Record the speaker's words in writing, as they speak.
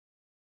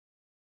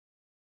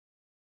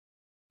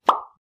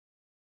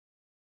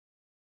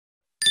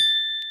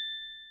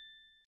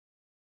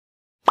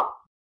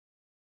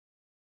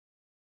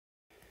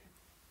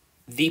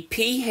The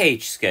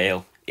pH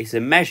scale is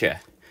a measure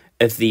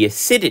of the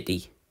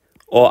acidity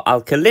or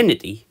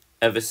alkalinity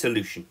of a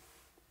solution.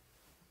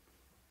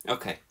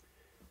 Okay,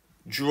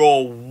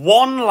 draw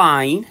one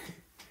line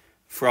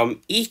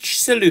from each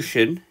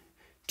solution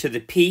to the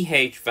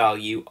pH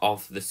value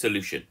of the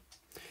solution.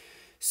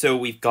 So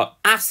we've got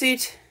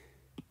acid,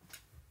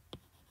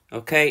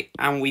 okay,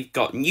 and we've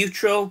got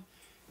neutral,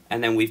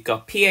 and then we've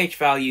got pH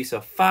values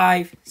of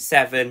 5,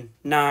 7,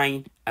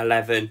 9,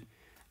 11,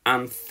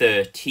 and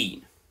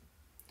 13.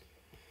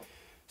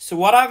 So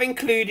what I've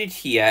included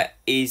here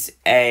is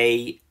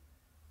a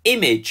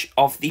image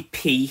of the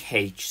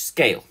pH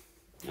scale,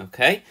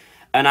 okay?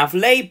 And I've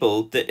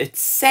labelled that at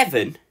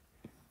 7,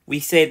 we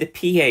say the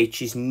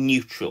pH is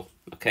neutral,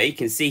 okay? You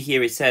can see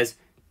here it says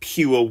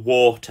pure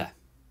water.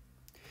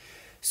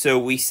 So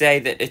we say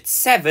that at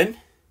 7,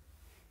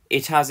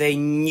 it has a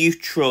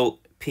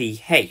neutral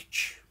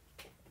pH.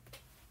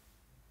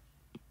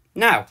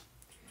 Now,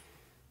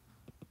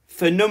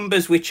 for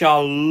numbers which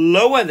are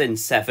lower than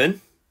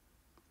 7,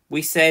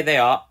 we say they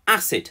are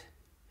acid.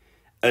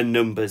 And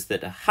numbers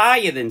that are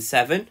higher than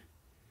 7,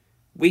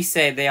 we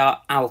say they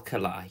are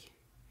alkali.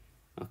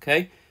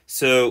 Okay,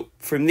 so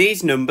from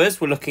these numbers,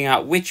 we're looking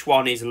at which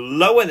one is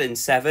lower than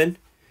 7.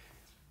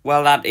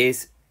 Well, that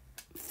is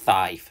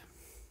 5.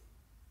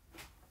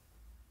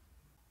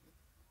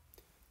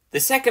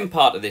 The second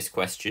part of this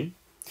question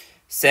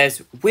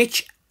says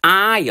which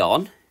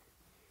ion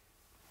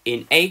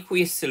in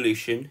aqueous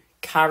solution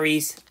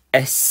carries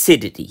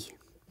acidity.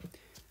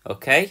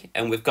 Okay,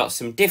 and we've got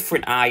some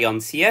different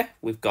ions here.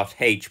 We've got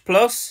H+, Na+,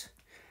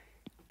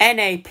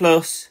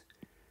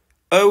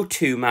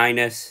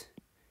 O2-,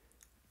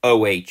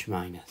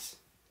 OH-.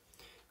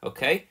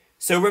 Okay,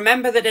 so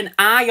remember that an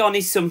ion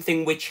is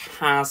something which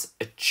has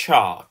a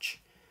charge.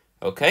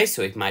 Okay,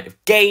 so it might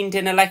have gained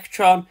an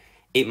electron,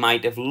 it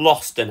might have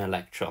lost an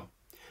electron.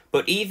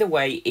 But either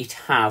way, it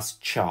has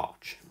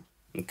charge.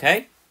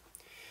 Okay,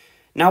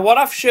 now what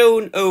I've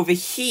shown over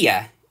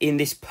here in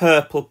this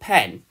purple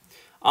pen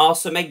are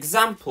some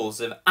examples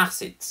of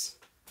acids.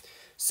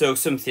 So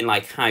something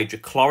like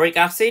hydrochloric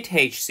acid,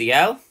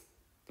 HCl,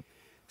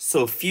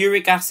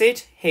 sulfuric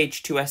acid,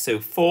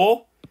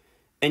 H2SO4,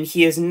 and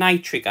here's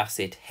nitric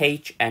acid,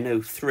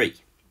 HNO3.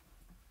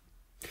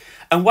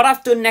 And what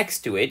I've done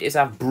next to it is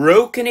I've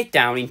broken it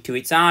down into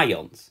its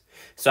ions.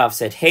 So I've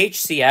said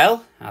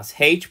HCl has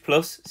H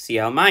plus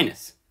Cl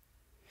minus.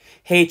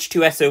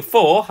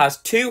 H2SO4 has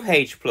two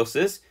H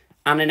pluses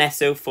and an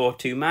SO4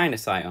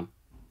 2- ion.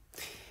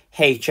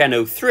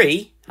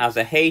 HNO3 has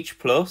a H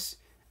plus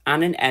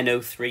and an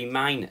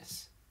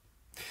NO3-.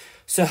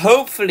 So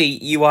hopefully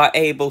you are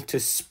able to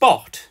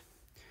spot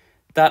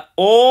that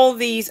all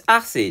these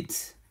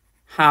acids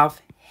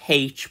have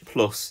H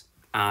plus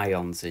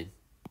ions in.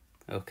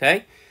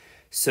 Okay,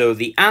 so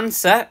the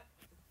answer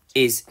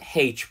is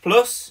H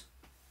plus.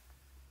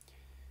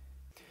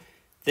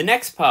 The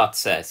next part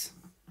says,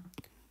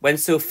 when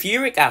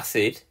sulfuric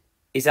acid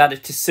is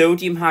added to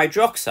sodium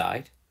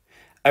hydroxide,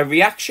 a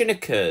reaction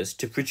occurs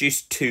to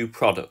produce two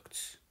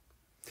products.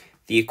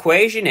 The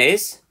equation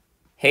is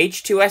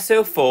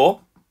H2SO4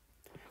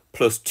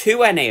 plus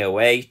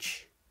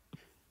 2NaOH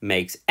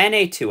makes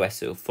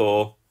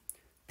Na2SO4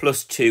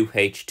 plus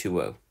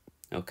 2H2O.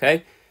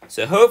 Okay,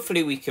 so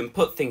hopefully we can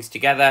put things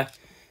together.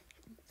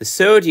 The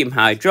sodium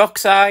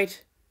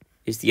hydroxide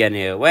is the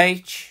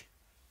NaOH,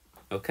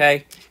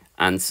 okay,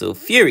 and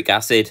sulfuric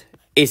acid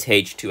is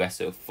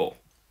H2SO4.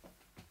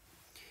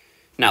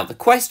 Now the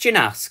question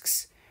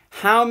asks,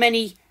 how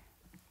many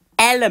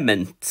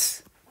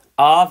elements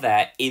are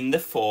there in the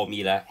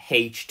formula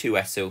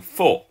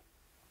H2SO4?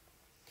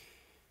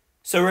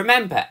 So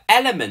remember,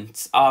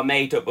 elements are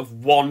made up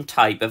of one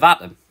type of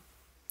atom.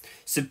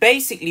 So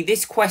basically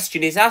this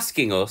question is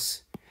asking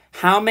us,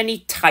 how many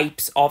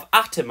types of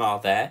atom are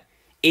there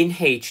in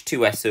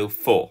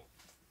H2SO4?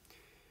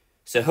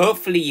 So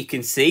hopefully you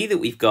can see that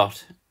we've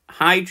got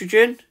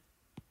hydrogen,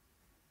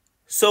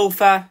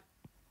 sulfur,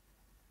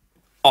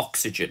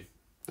 oxygen.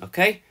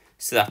 Okay,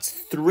 so that's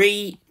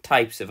 3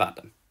 types of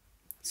atom.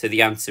 So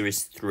the answer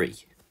is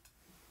 3.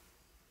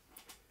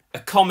 A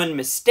common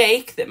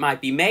mistake that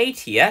might be made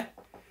here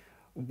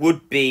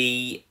would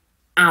be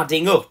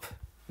adding up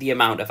the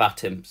amount of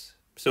atoms.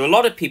 So a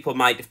lot of people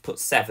might have put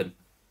 7.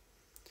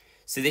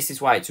 So this is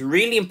why it's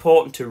really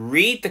important to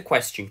read the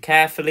question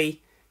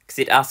carefully, because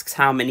it asks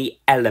how many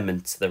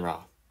elements there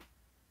are.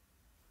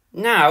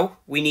 Now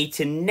we need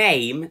to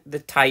name the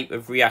type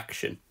of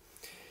reaction.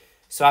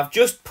 So I've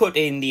just put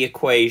in the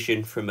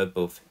equation from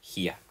above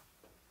here.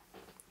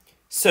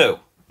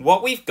 So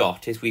what we've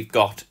got is we've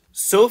got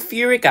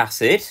sulfuric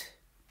acid,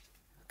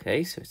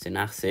 okay, so it's an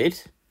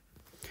acid,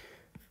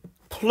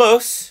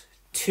 plus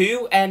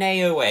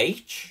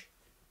 2NaOH,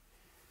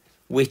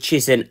 which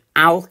is an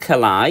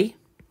alkali.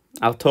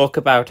 I'll talk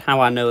about how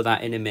I know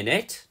that in a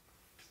minute.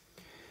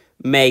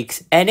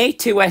 Makes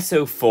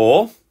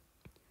Na2SO4,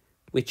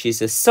 which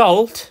is a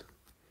salt,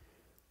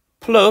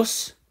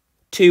 plus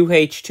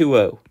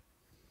 2H2O,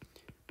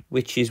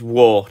 which is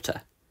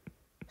water.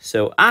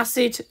 So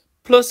acid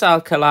plus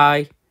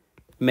alkali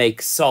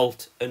make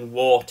salt and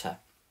water.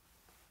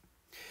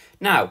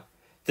 Now,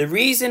 the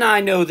reason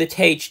I know that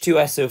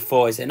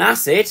H2SO4 is an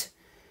acid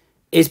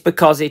is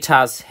because it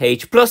has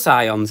H plus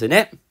ions in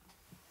it.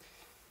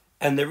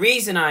 And the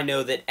reason I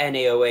know that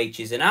NaOH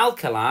is an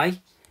alkali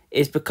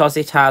is because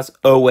it has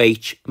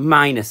OH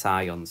minus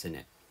ions in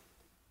it.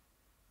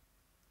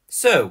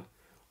 So,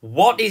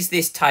 what is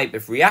this type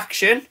of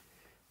reaction?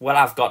 Well,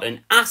 I've got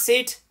an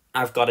acid,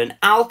 I've got an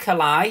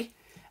alkali,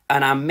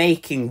 and I'm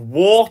making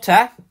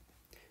water,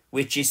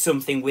 which is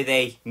something with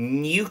a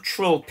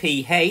neutral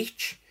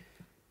pH.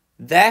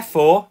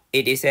 Therefore,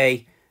 it is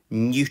a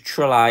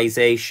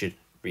neutralization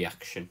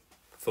reaction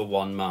for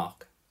 1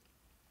 mark.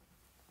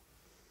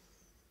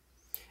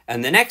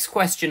 And the next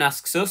question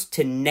asks us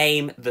to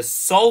name the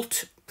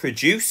salt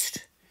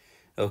produced.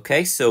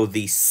 Okay, so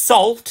the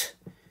salt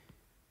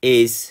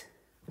is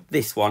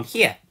this one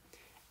here,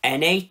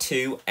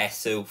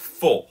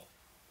 Na2SO4.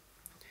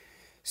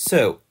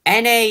 So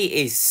Na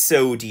is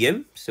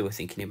sodium, so we're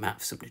thinking it might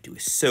have something to do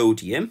with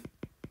sodium.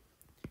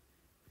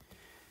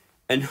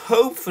 And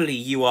hopefully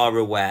you are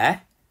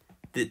aware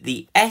that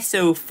the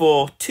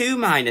SO4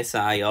 2-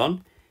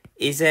 ion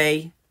is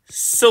a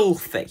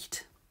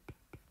sulfate.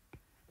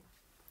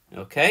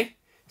 Okay,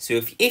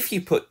 so if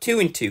you put 2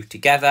 and 2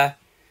 together,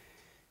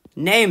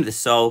 name the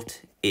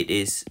salt, it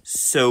is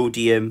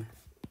sodium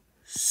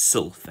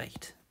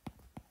sulfate.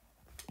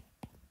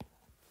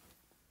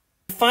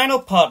 The final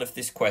part of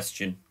this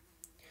question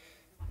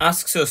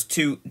asks us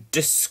to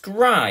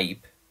describe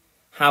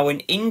how an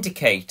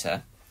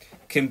indicator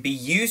can be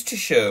used to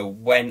show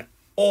when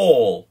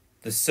all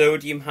the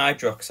sodium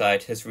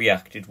hydroxide has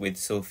reacted with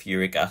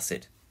sulfuric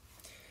acid.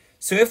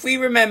 So if we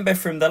remember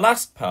from the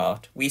last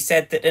part, we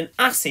said that an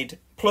acid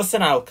plus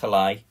an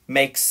alkali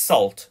makes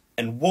salt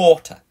and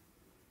water.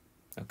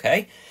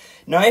 Okay?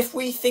 Now if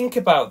we think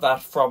about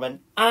that from an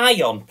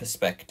ion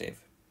perspective,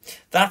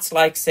 that's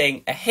like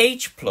saying a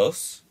H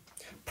plus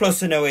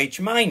an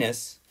OH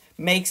minus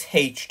makes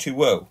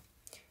H2O.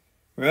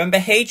 Remember,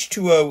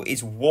 H2O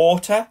is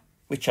water,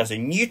 which has a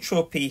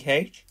neutral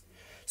pH,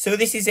 so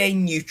this is a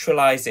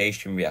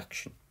neutralization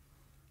reaction.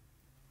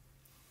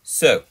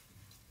 So,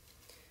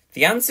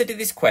 the answer to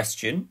this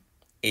question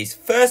is,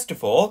 first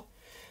of all,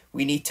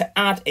 we need to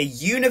add a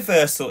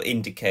universal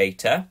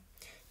indicator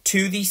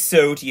to the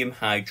sodium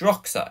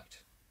hydroxide.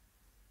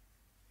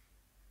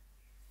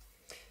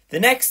 The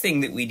next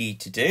thing that we need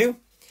to do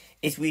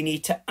is we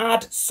need to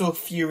add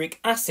sulfuric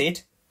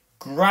acid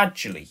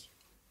gradually.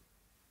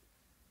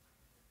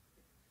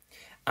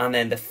 And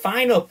then the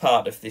final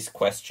part of this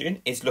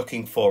question is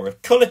looking for a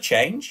colour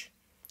change,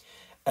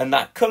 and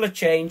that colour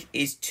change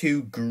is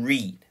to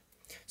green.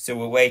 So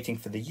we're waiting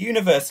for the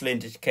universal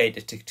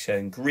indicator to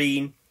turn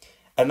green,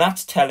 and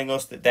that's telling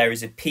us that there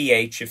is a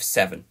pH of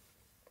 7.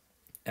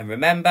 And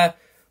remember,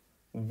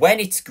 when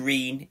it's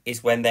green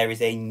is when there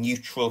is a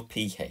neutral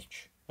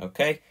pH.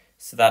 Okay,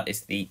 so that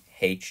is the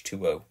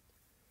H2O.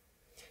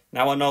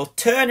 Now, an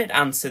alternate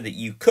answer that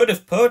you could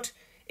have put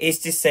is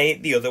to say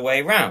it the other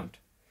way around.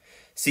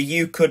 So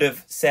you could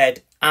have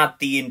said add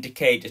the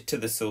indicator to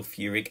the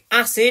sulfuric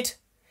acid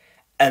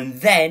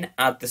and then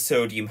add the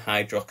sodium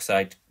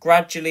hydroxide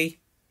gradually,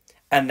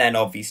 and then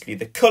obviously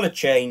the colour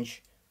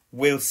change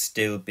will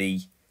still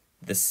be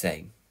the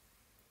same.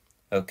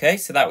 Okay,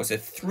 so that was a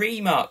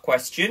 3-mark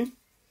question.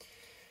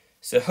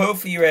 So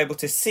hopefully you're able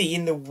to see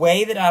in the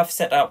way that I've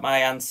set out my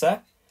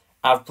answer,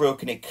 I've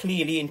broken it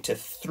clearly into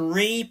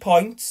 3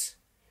 points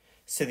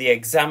so the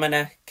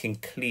examiner can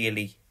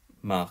clearly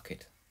mark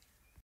it.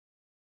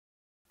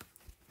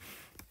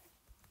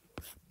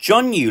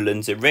 John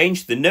Newlands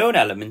arranged the known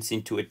elements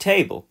into a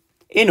table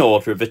in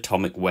order of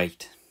atomic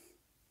weight.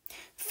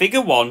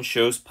 Figure 1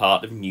 shows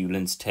part of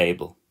Newlands'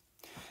 table.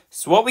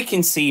 So what we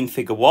can see in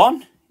figure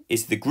 1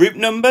 is the group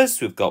numbers.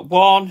 We've got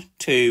 1,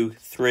 2,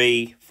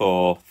 3,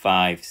 4,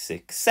 5,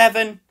 6,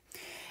 7.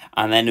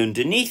 And then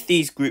underneath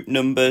these group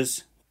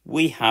numbers,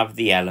 we have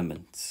the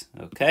elements.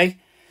 Okay,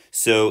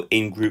 so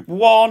in group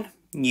 1,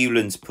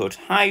 Newlands put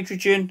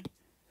hydrogen,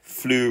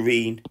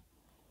 fluorine,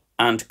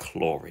 and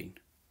chlorine.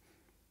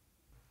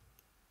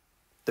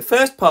 The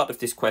first part of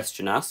this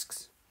question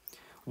asks,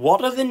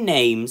 what are the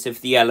names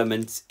of the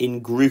elements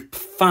in group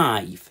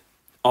 5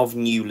 of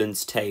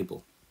Newlands'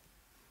 table?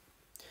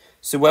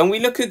 So when we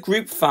look at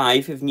group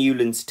 5 of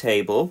Newlands'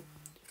 table,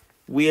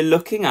 we are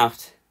looking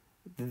at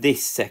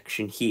this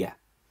section here.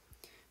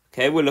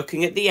 Okay, we're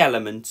looking at the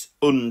elements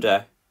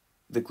under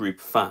the group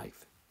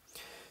 5.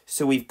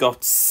 So we've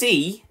got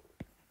C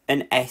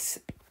and Si.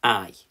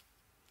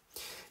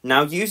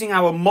 Now, using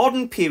our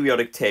modern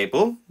periodic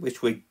table,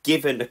 which we're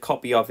given a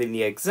copy of in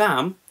the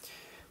exam,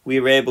 we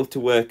were able to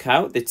work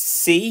out that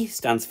C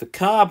stands for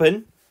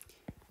carbon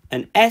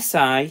and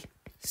Si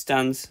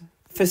stands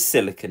for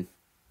silicon.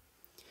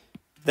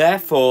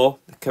 Therefore,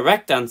 the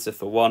correct answer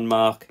for 1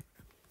 mark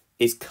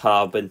is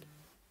carbon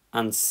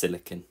and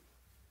silicon.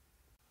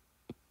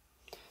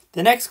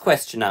 The next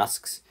question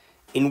asks,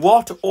 in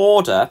what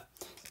order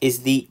is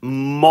the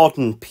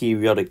modern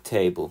periodic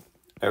table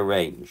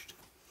arranged?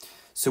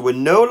 So we're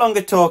no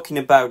longer talking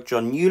about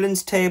John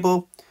Newlands'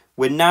 table,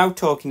 we're now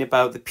talking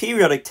about the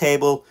periodic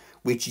table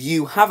which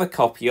you have a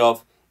copy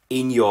of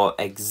in your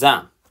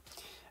exam.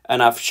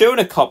 And I've shown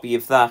a copy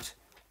of that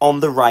on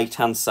the right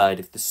hand side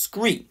of the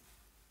screen.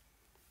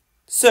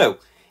 So,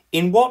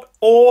 in what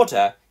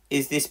order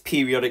is this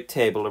periodic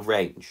table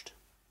arranged?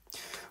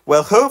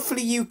 Well,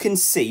 hopefully you can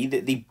see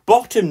that the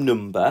bottom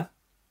number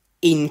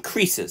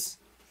increases.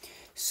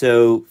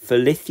 So for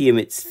lithium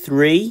it's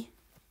 3,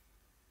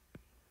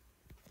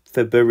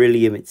 for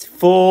beryllium it's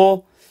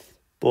 4,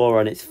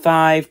 boron it's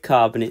 5,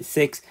 carbon it's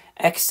 6,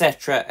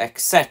 etc,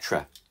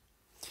 etc.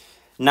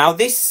 Now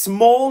this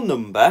small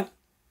number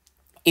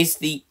is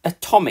the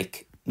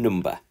atomic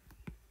number.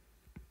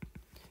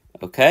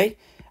 Okay,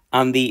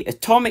 and the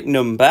atomic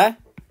number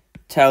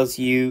tells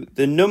you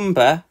the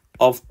number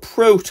of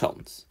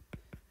protons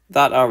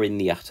that are in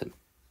the atom.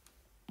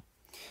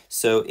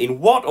 So in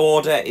what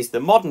order is the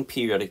modern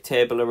periodic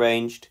table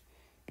arranged?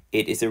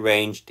 It is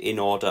arranged in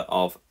order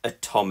of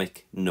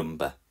atomic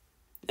number.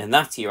 And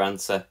that's your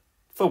answer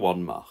for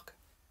 1 mark.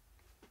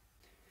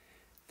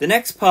 The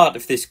next part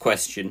of this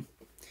question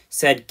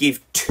said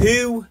give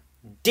 2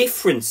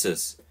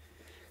 differences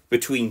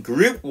between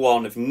group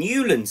 1 of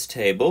Newland's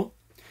table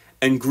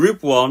and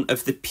group 1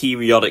 of the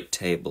periodic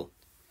table.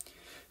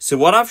 So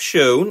what I've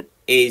shown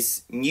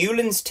is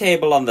Newland's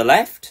table on the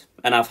left,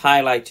 and I've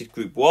highlighted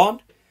group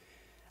 1,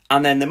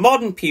 and then the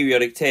modern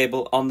periodic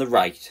table on the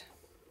right.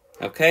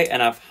 Okay,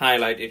 and I've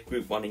highlighted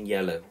group 1 in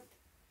yellow.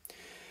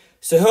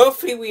 So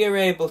hopefully we are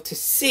able to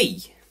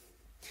see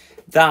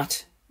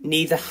that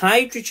neither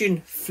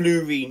hydrogen,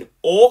 fluorine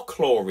or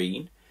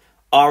chlorine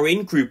are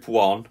in group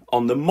 1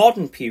 on the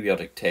modern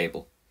periodic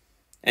table.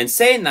 And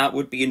saying that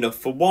would be enough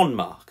for 1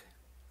 mark.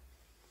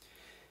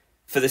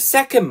 For the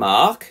second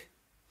mark,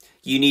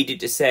 you needed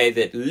to say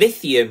that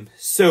lithium,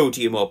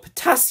 sodium or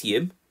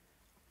potassium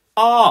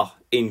are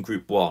in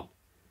group 1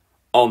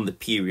 on the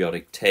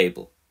periodic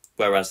table,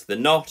 whereas they're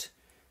not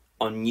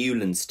on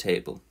Newland's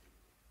table.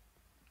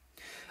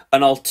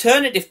 An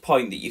alternative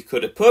point that you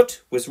could have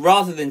put was,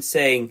 rather than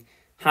saying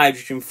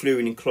hydrogen,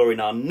 fluorine and chlorine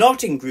are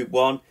not in group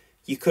 1,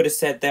 you could have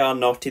said they are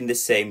not in the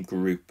same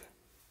group.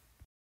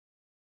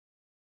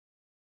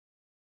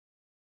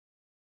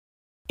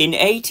 In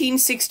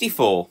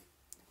 1864,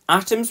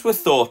 atoms were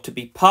thought to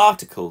be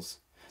particles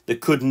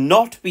that could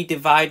not be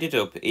divided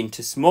up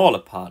into smaller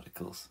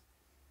particles.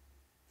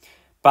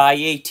 By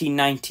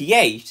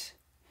 1898,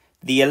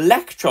 the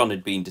electron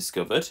had been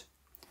discovered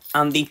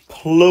and the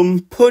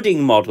plum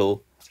pudding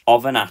model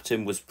of an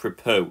atom was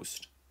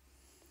proposed.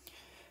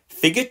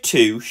 Figure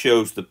 2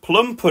 shows the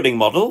plum pudding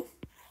model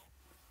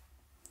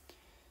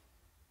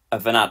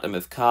of an atom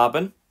of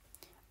carbon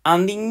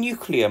and the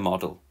nuclear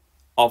model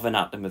of an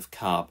atom of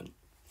carbon.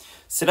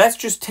 So let's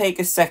just take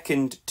a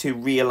second to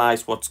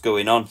realise what's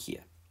going on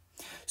here.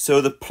 So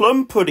the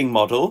plum pudding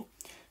model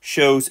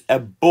shows a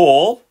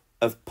ball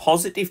of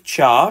positive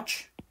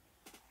charge,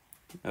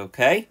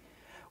 okay,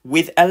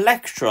 with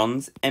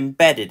electrons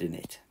embedded in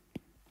it.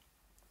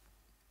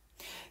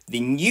 The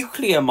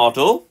nuclear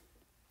model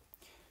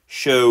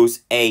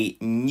shows a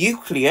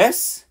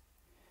nucleus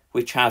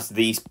which has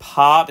these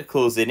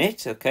particles in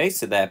it, okay,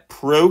 so they're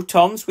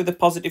protons with a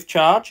positive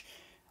charge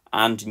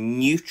and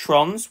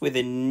neutrons with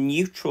a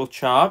neutral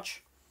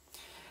charge,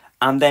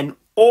 and then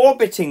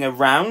orbiting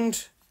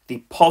around the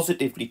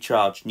positively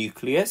charged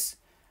nucleus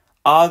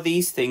are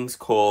these things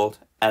called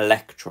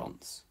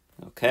electrons,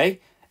 okay,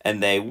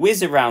 and they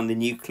whiz around the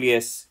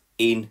nucleus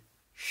in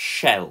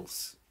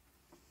shells.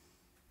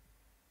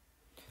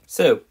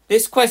 So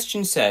this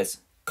question says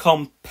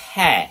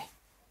compare.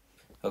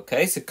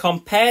 Okay, so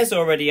compare is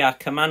already our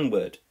command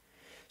word.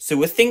 So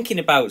we're thinking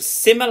about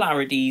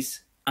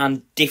similarities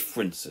and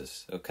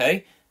differences,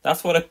 okay?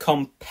 That's what a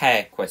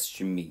compare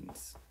question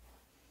means.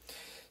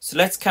 So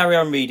let's carry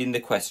on reading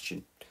the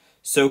question.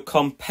 So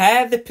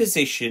compare the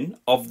position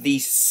of the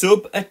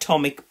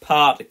subatomic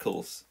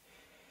particles.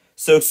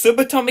 So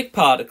subatomic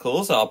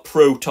particles are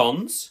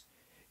protons,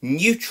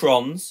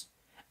 neutrons,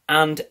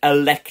 and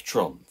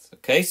electrons.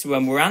 Okay, so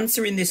when we're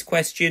answering this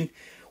question,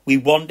 we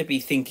want to be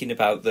thinking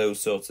about those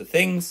sorts of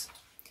things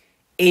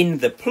in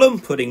the plum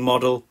pudding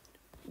model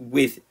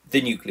with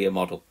the nuclear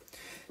model.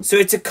 So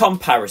it's a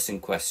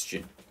comparison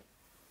question.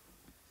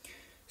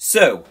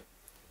 So,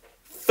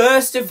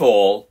 first of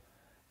all,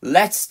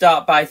 let's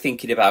start by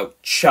thinking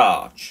about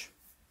charge.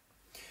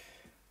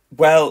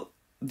 Well,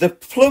 the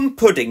plum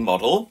pudding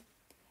model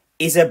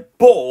is a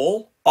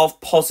ball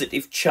of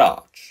positive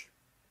charge.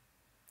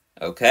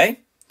 Okay?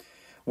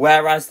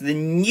 Whereas the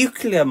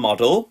nuclear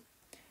model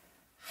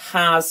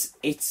has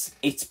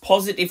its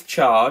positive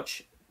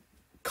charge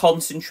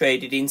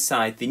concentrated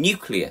inside the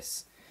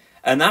nucleus.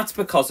 And that's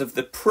because of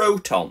the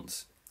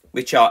protons,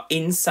 which are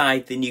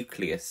inside the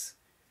nucleus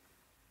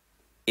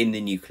in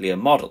the nuclear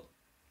model.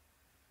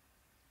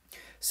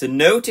 So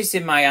notice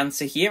in my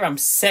answer here, I'm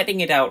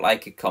setting it out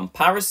like a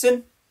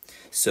comparison.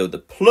 So the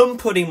plum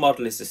pudding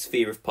model is a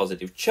sphere of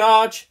positive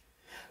charge,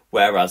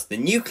 whereas the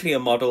nuclear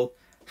model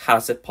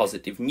has a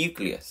positive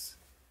nucleus.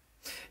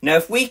 Now,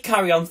 if we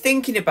carry on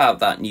thinking about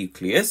that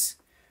nucleus,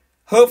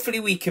 hopefully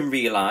we can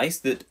realise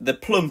that the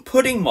plum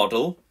pudding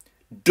model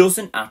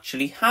doesn't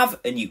actually have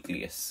a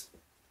nucleus,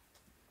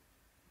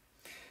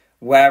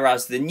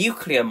 whereas the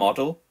nuclear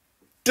model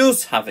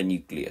does have a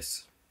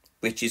nucleus,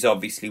 which is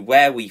obviously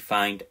where we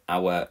find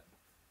our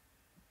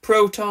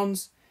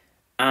protons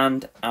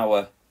and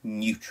our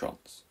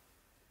neutrons.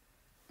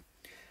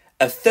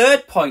 A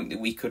third point that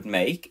we could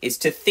make is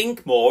to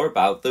think more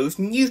about those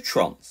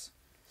neutrons.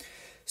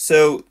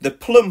 So the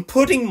plum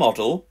pudding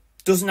model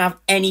doesn't have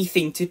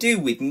anything to do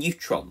with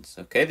neutrons,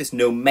 okay? There's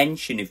no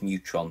mention of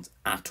neutrons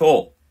at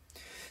all.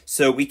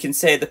 So we can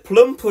say the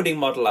plum pudding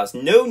model has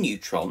no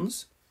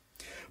neutrons,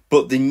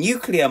 but the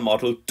nuclear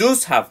model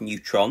does have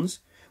neutrons,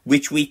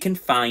 which we can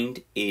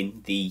find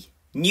in the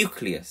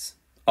nucleus,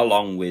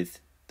 along with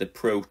the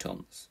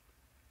protons.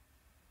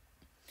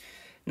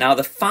 Now,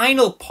 the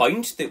final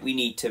point that we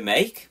need to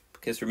make,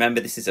 because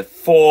remember this is a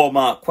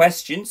 4-mark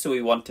question, so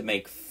we want to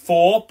make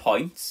 4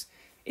 points,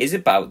 is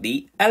about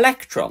the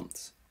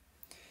electrons.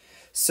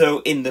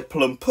 So in the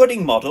plum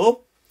pudding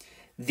model,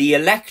 the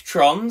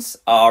electrons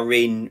are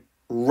in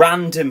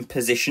random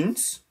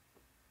positions,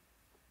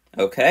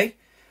 okay?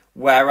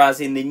 Whereas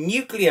in the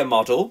nuclear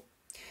model,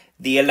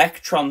 the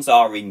electrons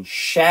are in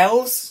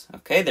shells,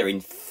 okay? They're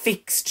in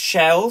fixed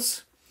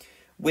shells,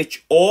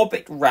 which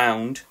orbit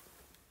round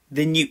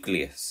the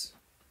nucleus,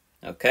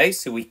 okay?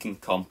 So we can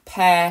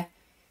compare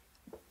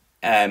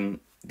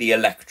the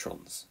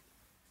electrons.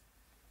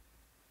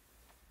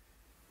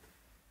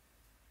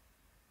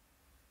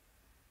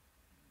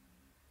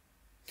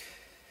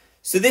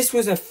 So this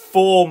was a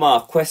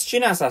 4-mark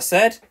question, as I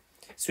said.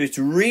 So it's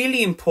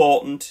really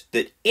important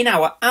that in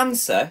our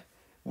answer,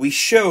 we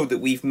show that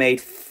we've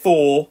made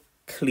 4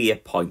 clear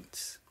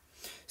points.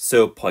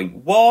 So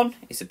point 1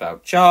 is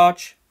about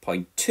charge,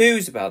 point 2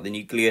 is about the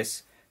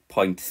nucleus,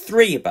 point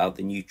 3 about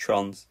the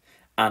neutrons,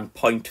 and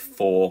point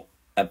 4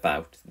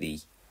 about the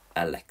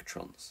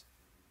electrons.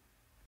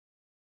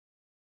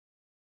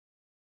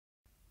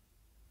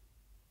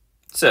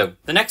 So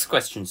the next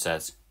question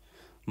says,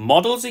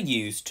 models are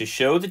used to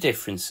show the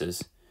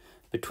differences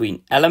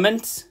between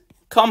elements,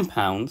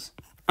 compounds,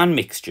 and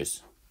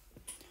mixtures.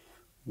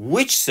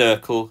 Which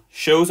circle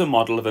shows a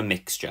model of a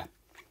mixture?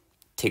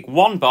 Tick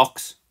 1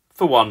 box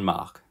for 1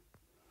 mark.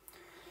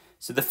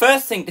 So the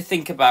first thing to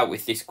think about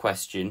with this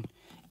question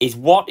is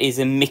what is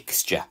a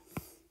mixture?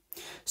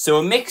 So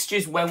a mixture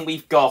is when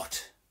we've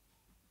got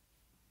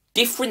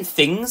different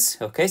things,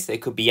 okay, so they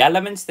could be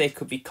elements, they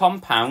could be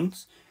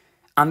compounds,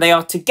 and they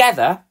are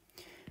together,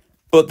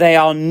 but they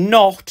are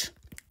not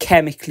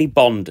chemically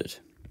bonded.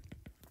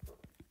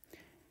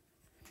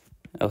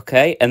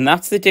 Okay, and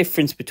that's the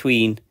difference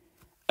between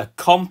a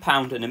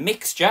compound and a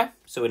mixture.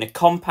 So in a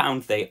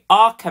compound, they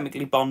are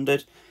chemically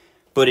bonded,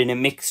 but in a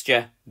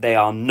mixture, they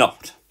are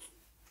not.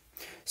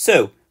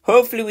 So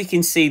hopefully we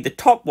can see the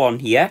top one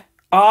here,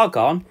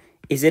 argon,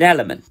 is an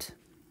element.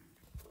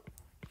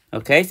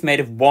 Okay, it's made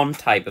of one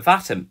type of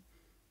atom.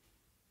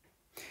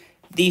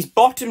 These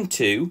bottom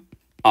 2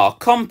 are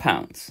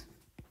compounds.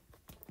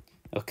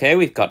 Okay,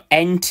 we've got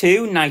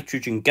N2,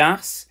 nitrogen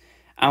gas,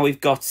 and we've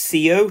got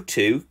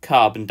CO2,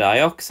 carbon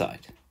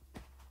dioxide.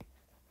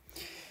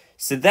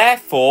 So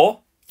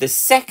therefore, the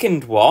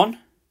second one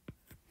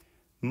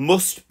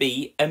must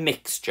be a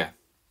mixture.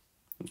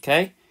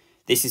 Okay,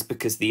 this is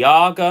because the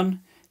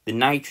argon, the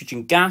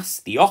nitrogen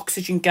gas, the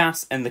oxygen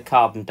gas, and the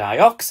carbon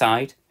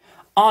dioxide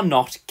are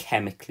not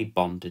chemically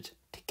bonded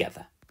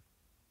together.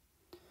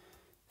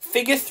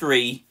 Figure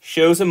 3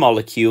 shows a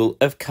molecule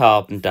of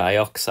carbon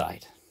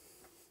dioxide.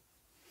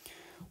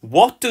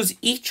 What does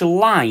each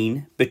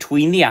line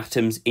between the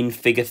atoms in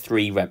figure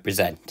 3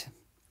 represent?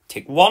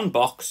 Tick 1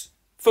 box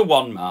for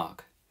 1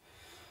 mark.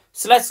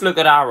 So let's look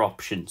at our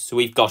options. So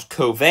we've got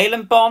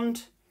covalent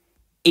bond,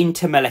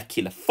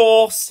 intermolecular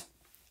force,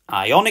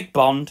 ionic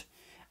bond,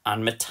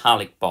 and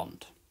metallic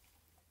bond.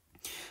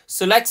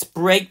 So let's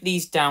break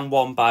these down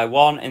one by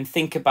one and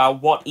think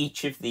about what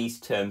each of these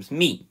terms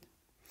mean.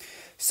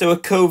 So a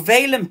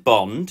covalent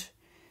bond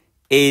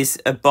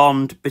is a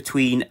bond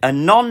between a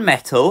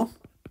non-metal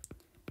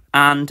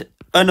and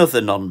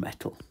another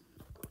non-metal.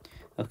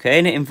 Okay,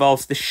 and it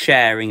involves the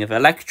sharing of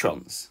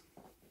electrons.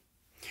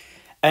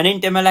 An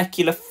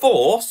intermolecular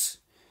force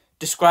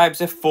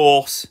describes a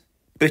force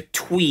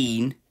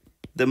between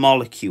the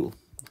molecule.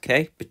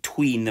 Okay,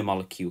 between the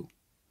molecule.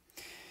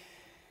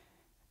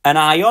 An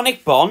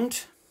ionic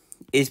bond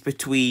is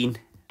between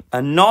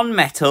a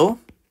non-metal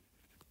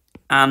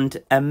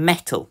and a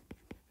metal.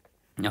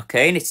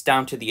 Okay, and it's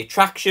down to the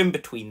attraction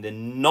between the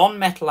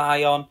non-metal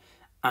ion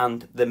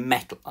and the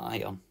metal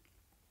ion.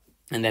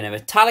 And then a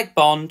metallic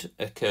bond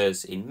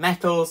occurs in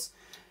metals,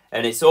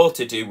 and it's all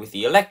to do with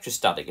the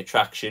electrostatic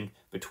attraction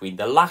between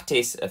the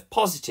lattice of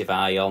positive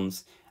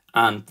ions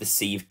and the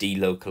sea of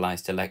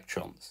delocalized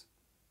electrons.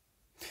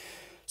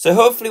 So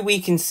hopefully we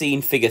can see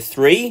in figure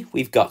 3,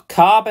 we've got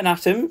carbon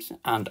atoms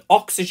and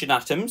oxygen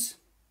atoms.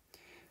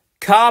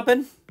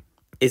 Carbon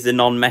is a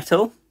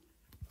non-metal.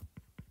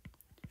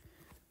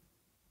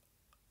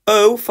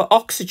 O for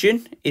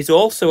oxygen is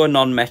also a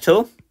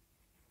non-metal.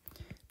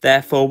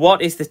 Therefore,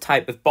 what is the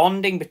type of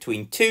bonding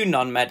between two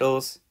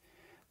nonmetals?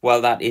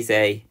 Well, that is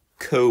a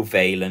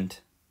covalent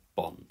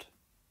bond.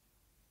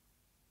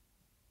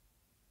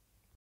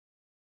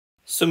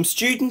 Some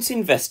students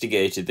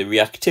investigated the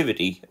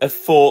reactivity of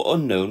 4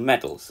 unknown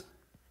metals: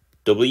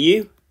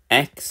 W,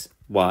 X,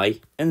 Y,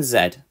 and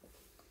Z.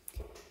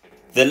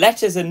 The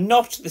letters are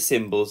not the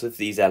symbols of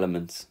these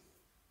elements.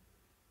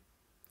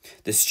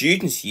 The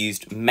students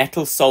used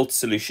metal salt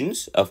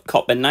solutions of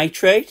copper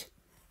nitrate,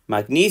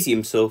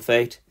 magnesium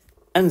sulfate,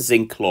 and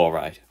zinc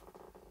chloride.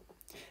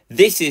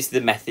 This is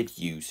the method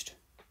used.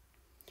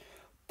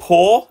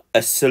 Pour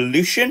a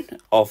solution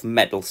of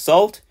metal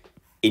salt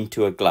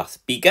into a glass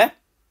beaker.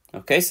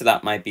 Okay, so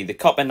that might be the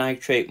copper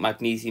nitrate,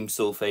 magnesium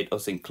sulfate, or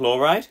zinc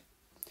chloride.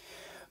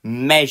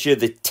 Measure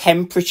the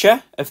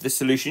temperature of the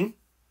solution.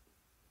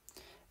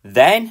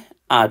 Then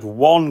add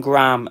 1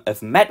 gram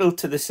of metal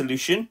to the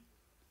solution.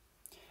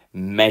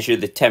 Measure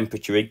the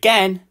temperature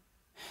again,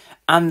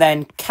 and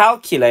then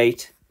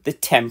calculate the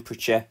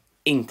temperature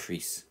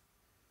increase.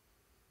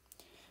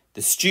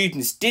 The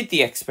students did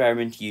the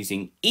experiment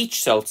using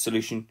each salt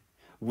solution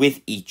with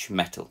each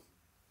metal.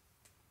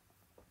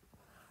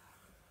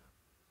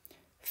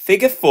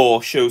 Figure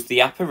 4 shows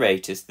the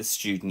apparatus the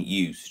student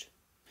used.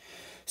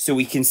 So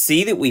we can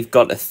see that we've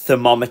got a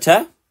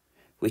thermometer,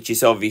 which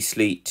is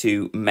obviously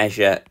to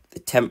measure the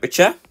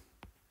temperature.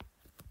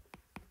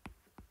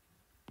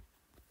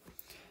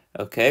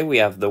 Okay, we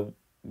have the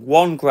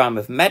 1 gram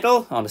of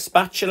metal on a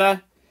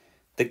spatula,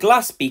 the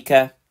glass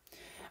beaker,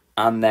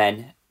 and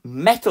then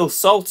metal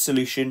salt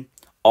solution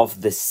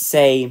of the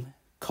same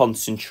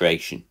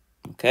concentration.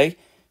 Okay,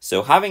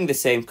 so having the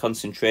same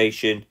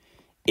concentration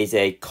is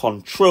a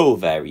control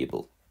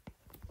variable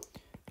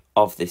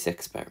of this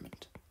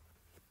experiment.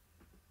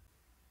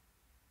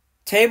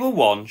 Table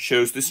 1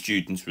 shows the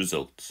students'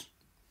 results.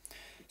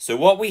 So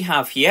what we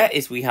have here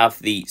is we have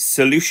the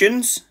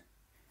solutions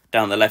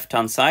down the left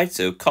hand side,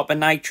 so copper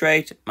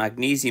nitrate,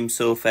 magnesium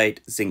sulfate,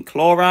 zinc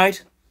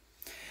chloride.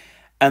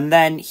 And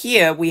then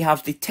here we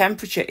have the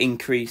temperature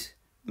increase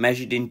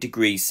measured in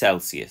degrees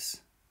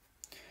Celsius.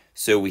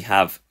 So we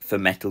have for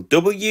metal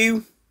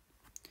W,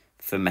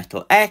 for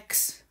metal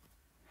X,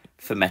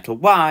 for metal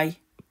Y,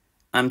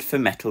 and for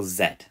metal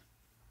Z.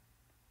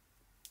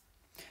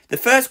 The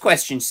first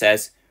question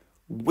says,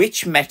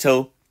 which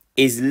metal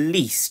is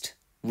least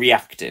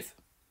reactive?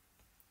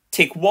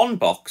 Tick 1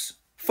 box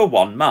for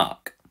 1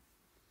 mark.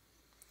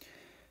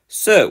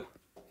 So,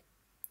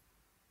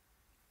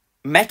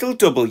 metal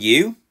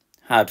W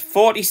had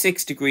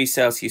 46 degrees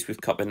Celsius with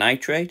copper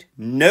nitrate,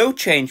 no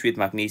change with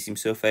magnesium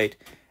sulfate,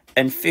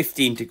 and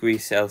 15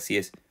 degrees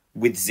Celsius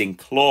with zinc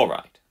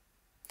chloride.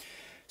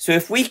 So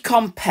if we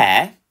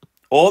compare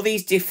all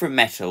these different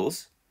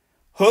metals,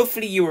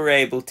 hopefully you were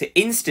able to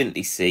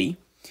instantly see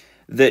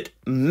that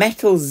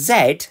metal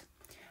Z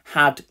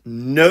had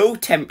no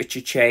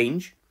temperature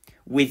change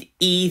with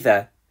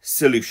either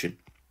solution.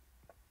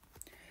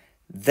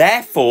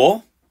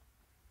 Therefore,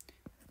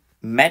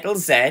 metal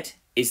Z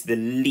is the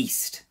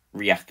least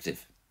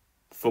reactive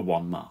for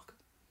 1 mark.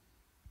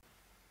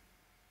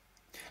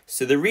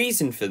 So the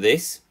reason for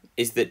this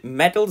is that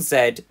metal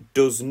Z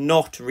does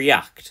not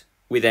react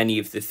with any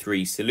of the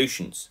 3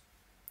 solutions.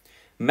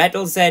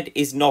 Metal Z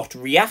is not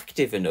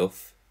reactive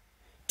enough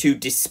to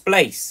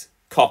displace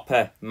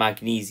copper,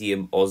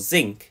 magnesium, or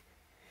zinc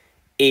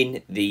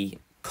in the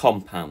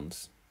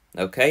compounds.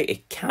 Okay,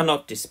 it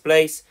cannot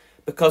displace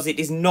because it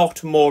is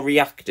not more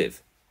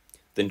reactive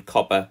than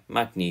copper,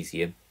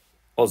 magnesium,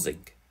 or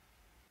zinc.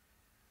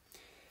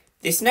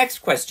 This next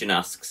question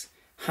asks,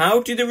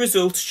 how do the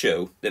results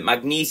show that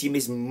magnesium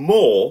is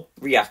more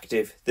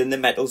reactive than the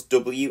metals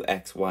W,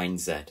 X, Y, and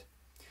Z?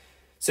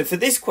 So for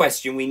this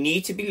question, we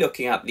need to be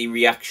looking at the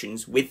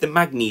reactions with the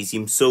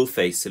magnesium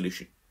sulfate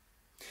solution.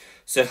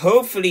 So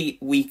hopefully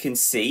we can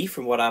see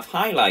from what I've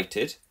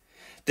highlighted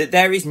that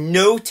there is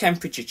no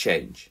temperature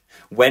change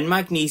when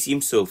magnesium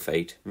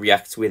sulfate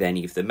reacts with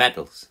any of the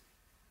metals.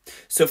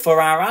 So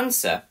for our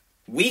answer,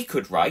 we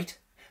could write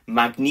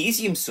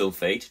magnesium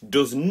sulfate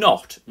does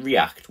not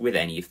react with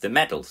any of the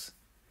metals.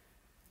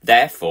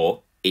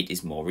 Therefore, it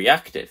is more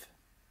reactive.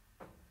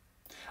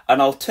 An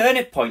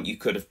alternate point you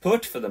could have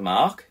put for the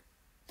mark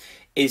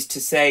is to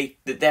say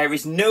that there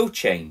is no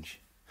change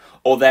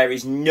or there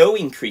is no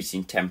increase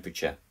in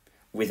temperature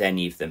with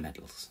any of the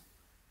metals.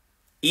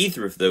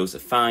 Either of those are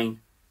fine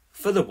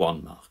for the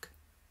 1 mark.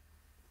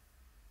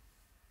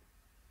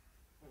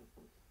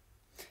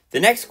 The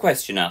next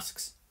question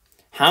asks,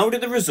 how do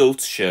the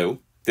results show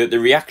that the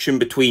reaction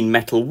between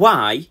metal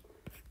Y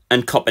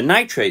and copper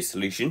nitrate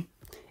solution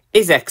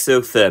is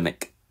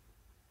exothermic?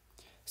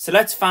 So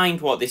let's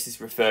find what this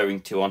is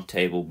referring to on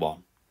table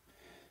 1.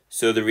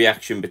 So the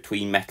reaction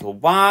between metal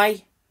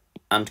Y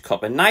and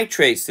copper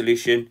nitrate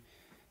solution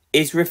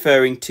is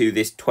referring to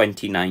this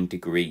 29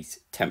 degrees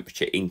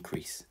temperature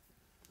increase.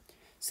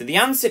 So the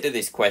answer to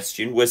this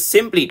question was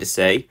simply to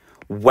say,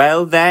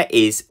 well, there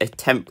is a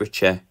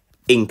temperature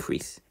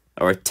increase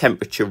or a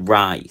temperature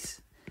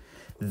rise.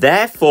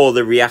 Therefore,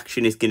 the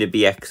reaction is going to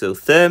be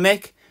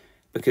exothermic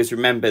because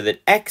remember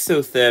that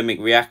exothermic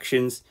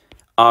reactions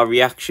are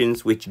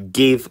reactions which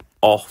give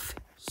off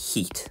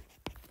heat.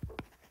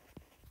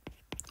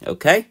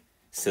 Okay,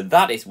 so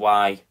that is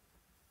why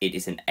it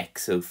is an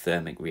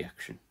exothermic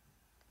reaction.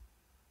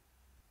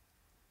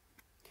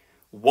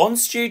 One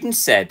student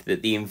said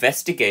that the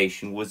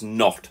investigation was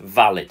not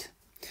valid,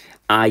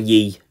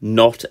 i.e.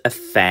 not a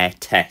fair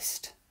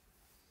test.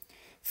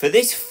 For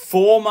this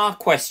 4-mark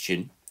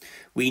question,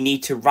 we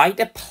need to write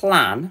a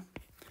plan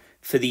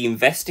for the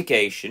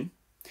investigation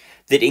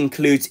that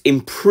includes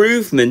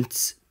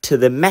improvements to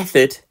the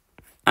method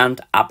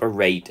and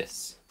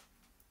apparatus.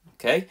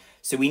 Okay,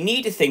 so we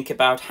need to think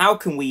about how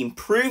can we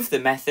improve the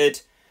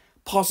method,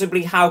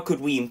 possibly how could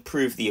we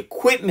improve the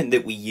equipment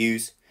that we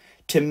use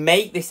to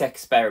make this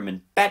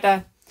experiment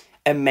better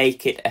and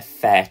make it a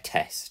fair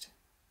test.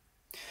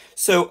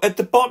 So at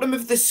the bottom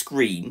of the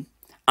screen,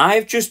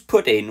 I've just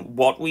put in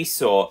what we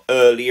saw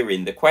earlier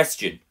in the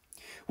question,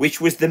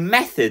 which was the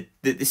method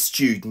that the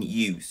student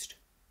used.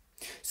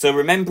 So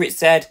remember it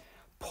said,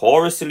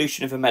 pour a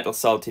solution of a metal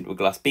salt into a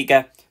glass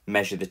beaker,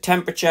 measure the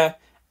temperature,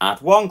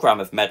 add 1 gram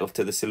of metal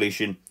to the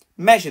solution,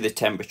 measure the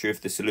temperature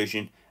of the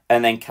solution,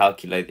 and then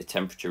calculate the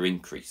temperature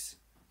increase.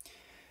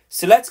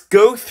 So let's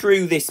go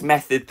through this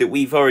method that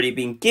we've already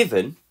been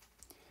given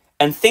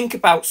and think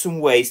about some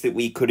ways that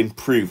we could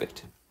improve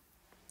it.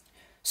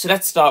 So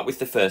let's start with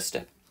the first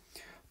step.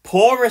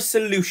 Pour a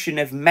solution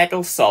of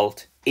metal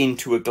salt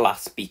into a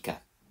glass beaker.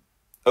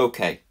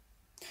 Okay,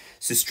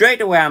 so straight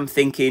away I'm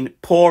thinking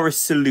pour a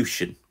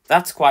solution.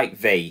 That's quite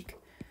vague.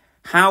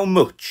 How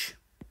much?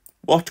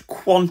 What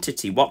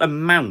quantity? What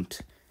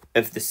amount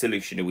of the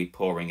solution are we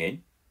pouring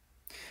in?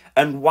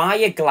 And why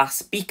a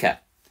glass beaker?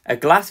 A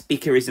glass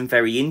beaker isn't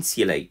very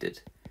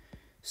insulated.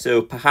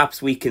 So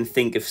perhaps we can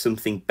think of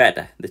something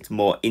better that's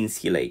more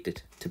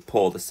insulated to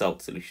pour the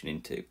salt solution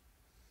into.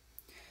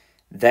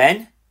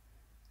 Then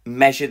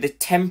measure the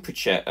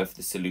temperature of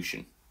the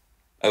solution.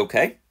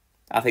 Okay,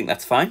 I think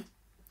that's fine.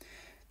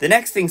 The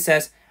next thing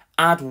says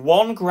add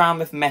 1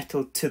 gram of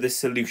metal to the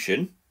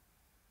solution.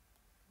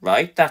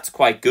 Right, that's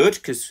quite good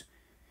because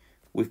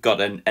we've got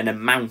an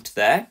amount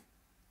there.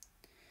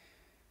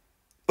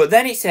 But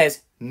then it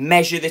says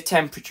measure the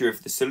temperature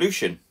of the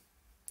solution.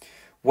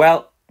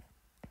 Well,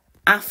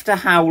 after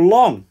how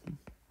long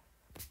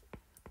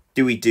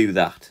do we do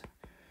that?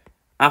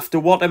 After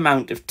what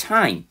amount of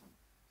time?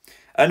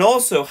 And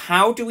also,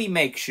 how do we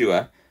make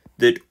sure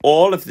that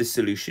all of the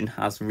solution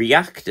has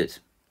reacted?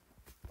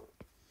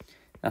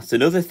 That's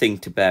another thing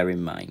to bear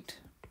in mind.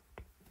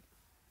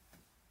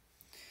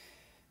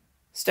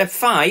 Step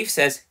 5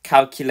 says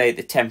calculate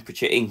the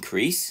temperature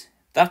increase.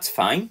 That's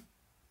fine.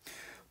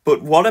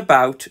 But what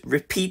about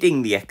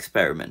repeating the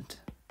experiment?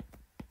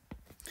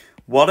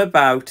 What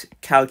about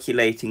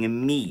calculating a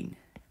mean?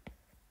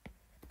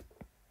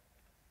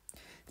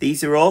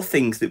 These are all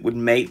things that would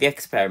make the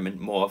experiment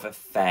more of a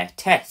fair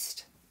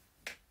test.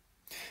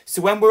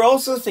 So when we're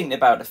also thinking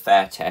about a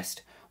fair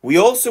test, we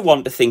also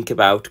want to think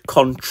about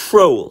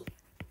control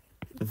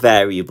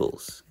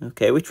variables,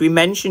 okay, which we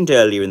mentioned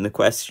earlier in the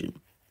question.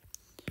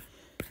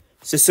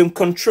 So some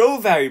control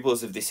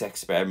variables of this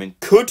experiment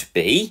could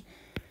be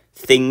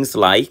things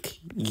like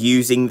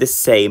using the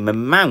same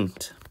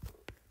amount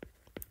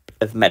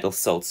of metal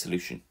salt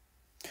solution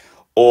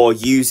or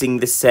using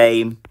the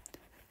same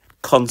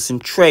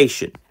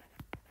concentration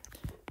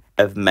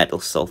of metal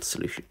salt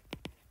solution.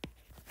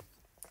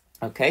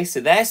 Okay, so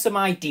there's some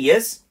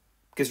ideas,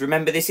 because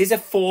remember this is a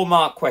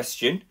 4-mark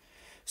question.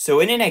 So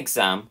in an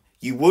exam,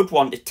 you would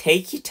want to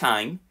take your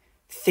time,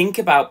 think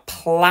about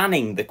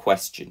planning the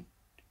question,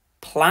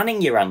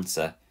 planning your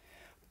answer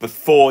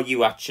before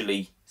you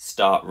actually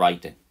start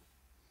writing.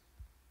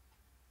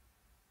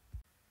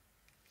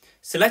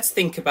 So let's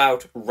think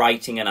about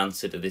writing an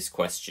answer to this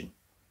question.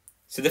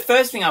 So the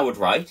first thing I would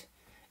write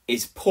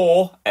is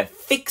pour a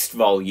fixed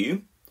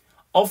volume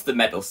of the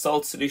metal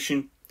salt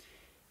solution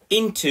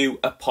into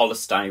a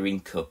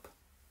polystyrene cup.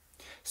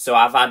 So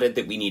I've added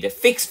that we need a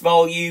fixed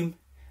volume,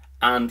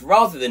 and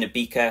rather than a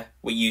beaker,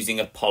 we're using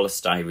a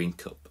polystyrene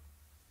cup.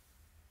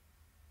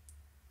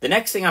 The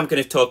next thing I'm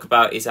going to talk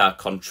about is our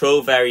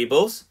control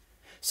variables.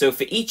 So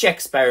for each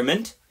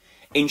experiment,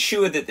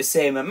 ensure that the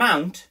same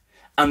amount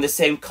and the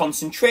same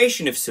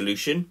concentration of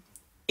solution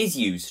is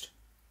used.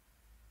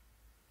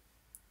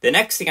 The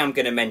next thing I'm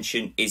going to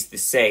mention is the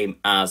same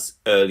as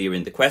earlier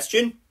in the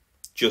question.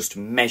 Just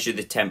measure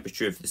the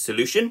temperature of the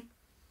solution.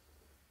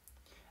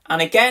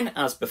 And again,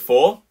 as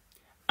before,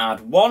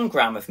 add 1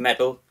 gram of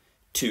metal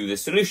to the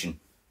solution.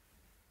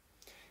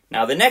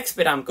 Now the next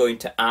bit I'm going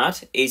to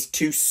add is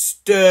to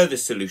stir the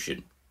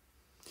solution.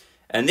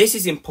 And this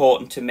is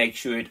important to make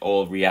sure it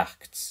all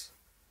reacts.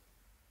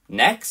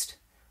 Next,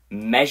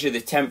 measure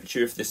the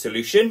temperature of the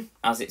solution,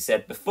 as it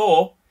said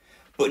before,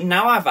 but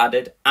now I've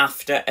added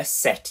after a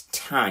set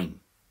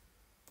time.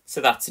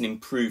 So that's an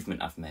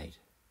improvement I've made.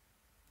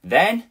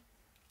 Then,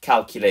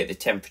 calculate the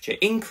temperature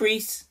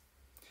increase.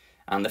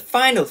 And the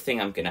final thing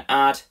I'm going to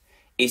add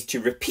is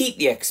to repeat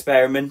the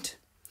experiment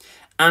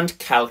and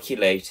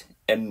calculate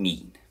a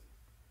mean.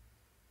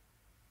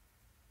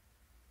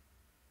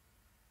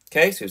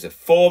 Okay, so it's a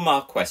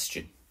 4-mark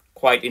question.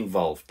 Quite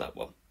involved, that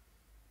one.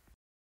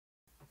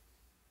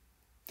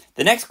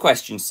 The next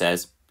question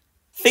says,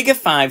 Figure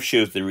 5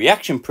 shows the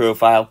reaction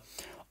profile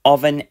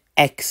of an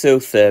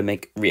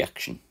exothermic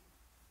reaction.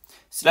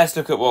 So let's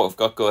look at what we've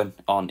got going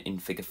on in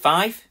Figure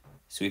 5.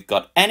 So we've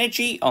got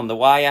energy on the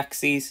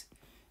y-axis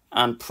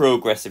and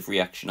progressive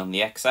reaction on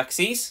the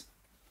x-axis.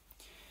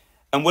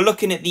 And we're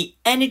looking at the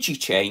energy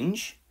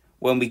change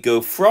when we go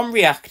from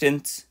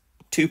reactants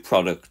to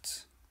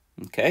products.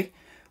 Okay,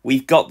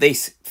 we've got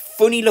this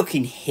funny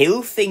looking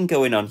hill thing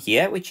going on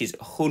here, which is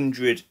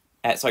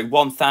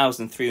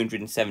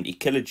 1,370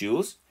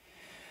 kilojoules.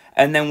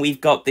 And then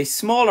we've got this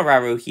smaller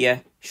arrow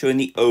here showing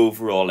the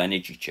overall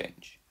energy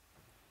change.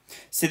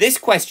 So this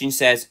question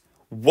says,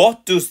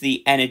 what does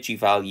the energy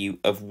value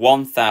of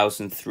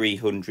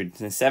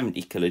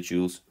 1,370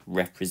 kilojoules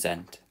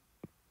represent?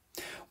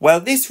 Well,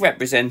 this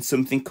represents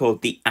something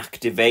called the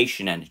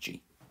activation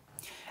energy.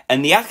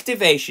 And the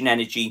activation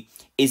energy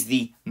is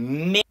the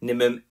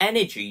minimum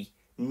energy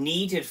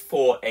needed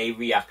for a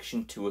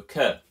reaction to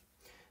occur.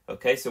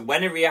 Okay, so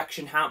when a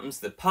reaction happens,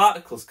 the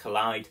particles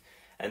collide,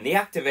 and the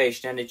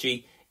activation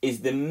energy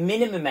is the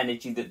minimum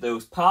energy that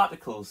those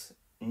particles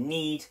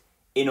need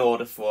in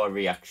order for a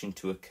reaction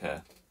to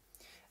occur.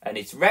 And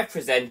it's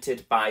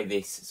represented by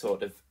this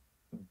sort of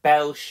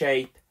bell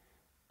shape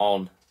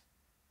on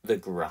the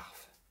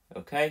graph.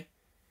 Okay?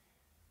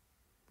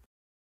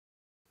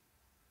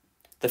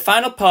 The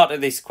final part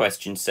of this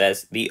question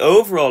says the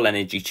overall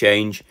energy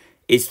change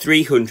is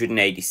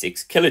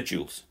 386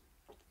 kilojoules.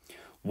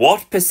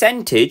 What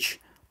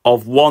percentage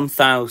of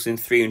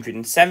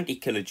 1,370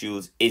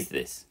 kilojoules is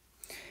this?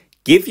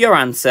 Give your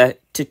answer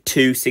to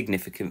 2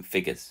 significant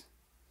figures.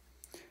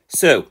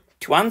 So,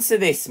 to answer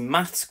this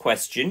maths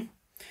question,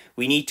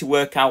 we need to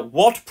work out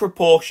what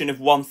proportion of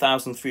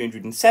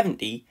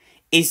 1,370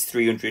 is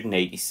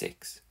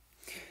 386.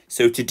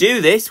 So to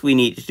do this, we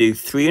need to do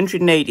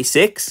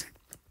 386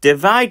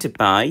 divided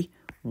by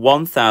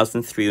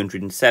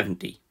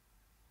 1,370.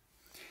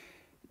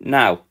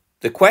 Now,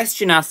 the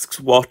question asks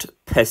what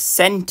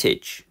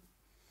percentage.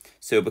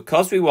 So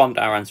because we want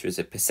our answer as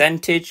a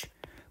percentage,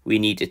 we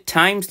need to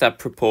times that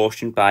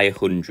proportion by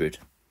 100,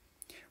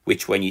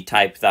 which when you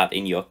type that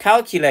in your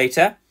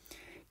calculator,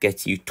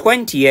 gets you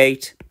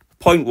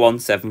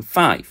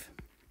 28.175.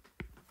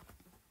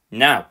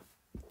 Now,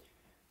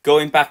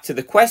 going back to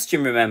the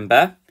question,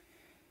 remember,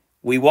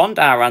 we want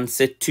our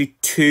answer to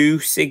 2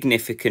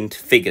 significant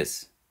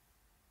figures.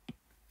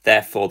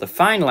 Therefore, the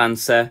final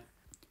answer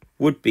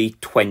would be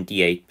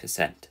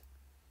 28%.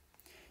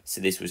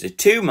 So this was a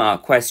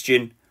 2-mark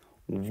question,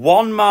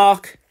 1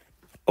 mark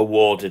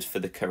awarded for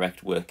the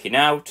correct working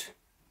out,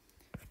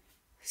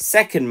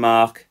 2nd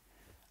mark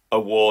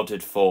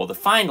awarded for the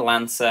final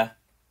answer,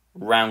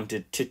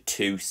 rounded to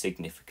 2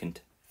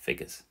 significant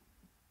figures.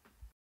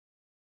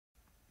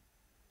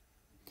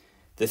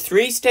 The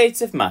 3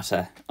 states of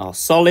matter are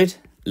solid,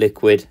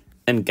 liquid,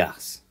 and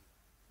gas.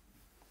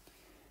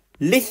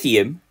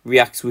 Lithium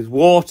reacts with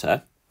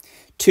water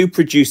to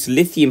produce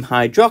lithium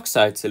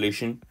hydroxide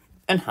solution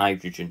and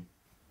hydrogen.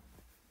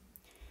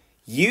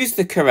 Use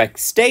the correct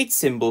state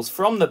symbols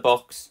from the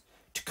box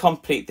to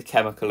complete the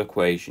chemical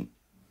equation.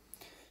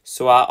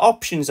 So our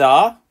options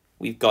are,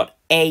 we've got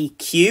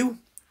AQ,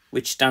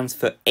 which stands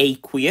for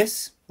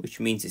aqueous, which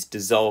means it's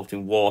dissolved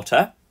in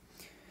water.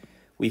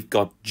 We've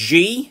got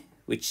G,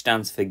 which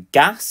stands for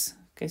gas,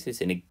 okay, so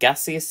it's in a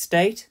gaseous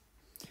state.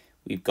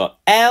 We've got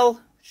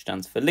L, which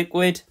stands for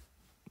liquid,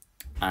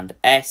 and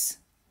S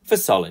for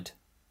solid.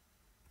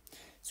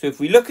 So if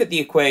we look at the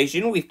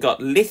equation, we've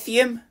got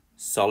lithium,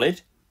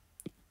 solid,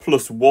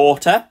 plus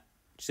water,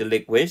 which is a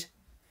liquid,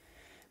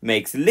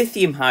 makes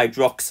lithium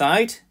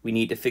hydroxide, we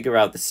need to figure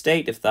out the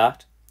state of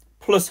that,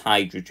 plus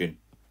hydrogen.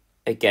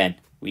 Again,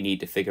 we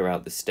need to figure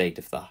out the state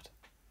of that.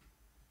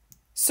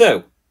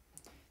 So,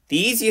 the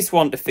easiest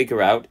one to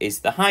figure out is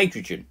the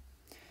hydrogen.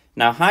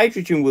 Now,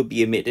 hydrogen will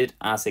be emitted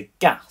as a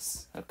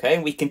gas, okay?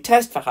 And we can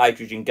test for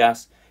hydrogen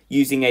gas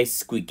using a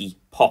squiggy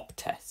pop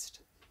test.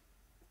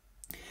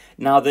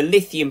 Now, the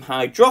lithium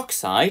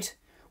hydroxide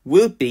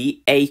will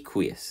be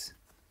aqueous.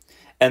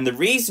 And the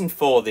reason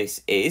for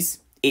this is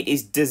it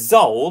is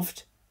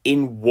dissolved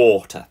in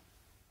water.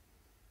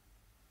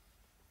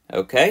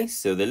 Okay,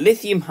 so the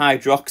lithium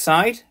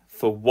hydroxide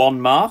for 1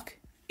 mark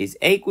is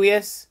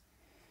aqueous,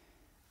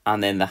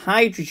 and then the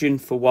hydrogen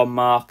for 1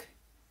 mark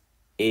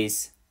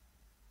is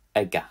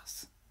a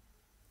gas.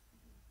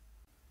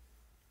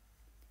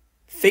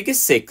 Figure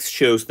 6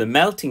 shows the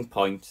melting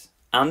point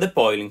and the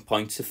boiling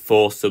points of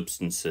 4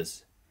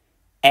 substances,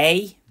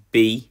 A,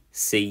 B,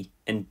 C,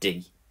 and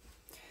D.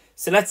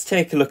 So let's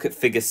take a look at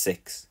figure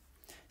 6.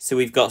 So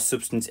we've got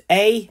substance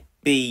A,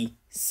 B,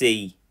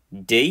 C,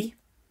 D,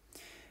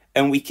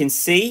 and we can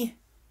see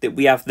that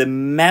we have the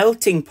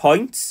melting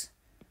points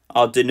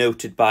are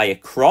denoted by a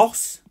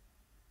cross,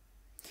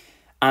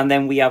 and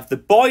then we have the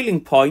boiling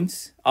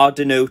points are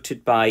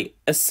denoted by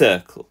a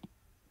circle.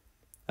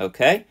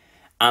 Okay,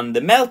 and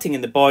the melting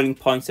and the boiling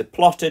points are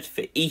plotted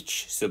for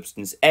each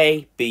substance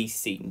A, B,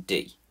 C, and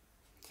D.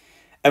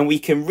 And we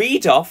can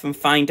read off and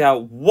find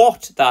out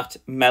what that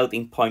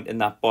melting point and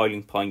that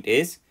boiling point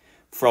is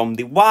from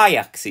the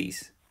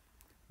y-axis,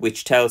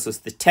 which tells us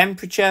the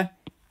temperature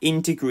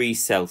in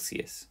degrees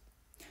Celsius.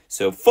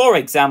 So, for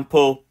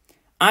example,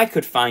 I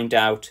could find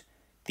out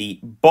the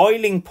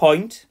boiling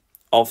point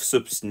of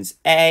substance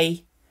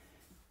A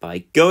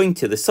by going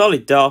to the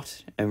solid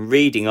dot and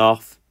reading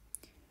off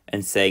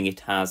and saying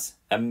it has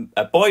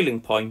a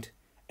boiling point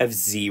of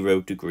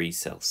 0 degrees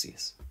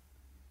Celsius.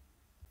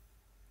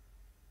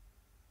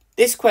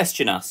 This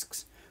question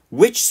asks,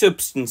 which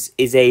substance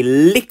is a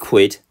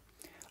liquid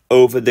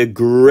over the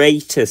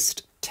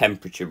greatest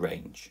temperature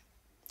range?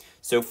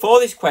 So for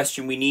this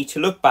question, we need to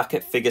look back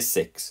at figure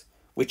 6,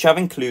 which I've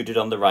included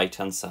on the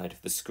right-hand side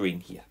of the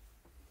screen here.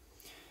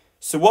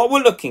 So what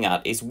we're looking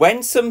at is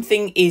when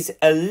something is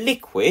a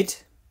liquid,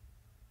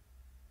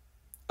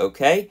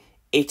 okay,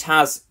 it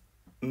has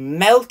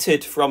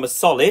melted from a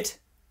solid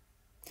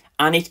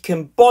and it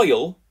can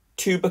boil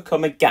to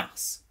become a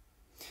gas.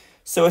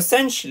 So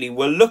essentially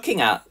we're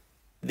looking at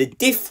the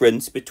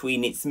difference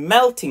between its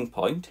melting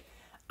point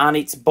and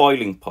its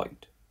boiling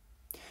point.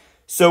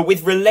 So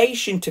with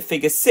relation to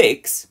figure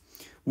 6,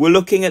 we're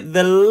looking at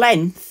the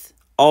length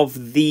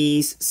of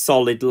these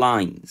solid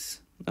lines,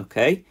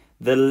 okay?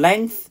 The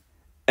length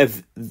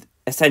of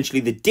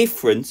essentially the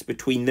difference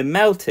between the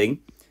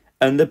melting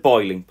and the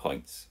boiling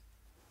points.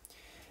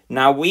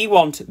 Now we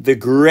want the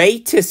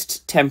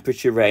greatest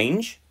temperature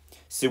range,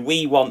 so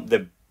we want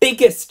the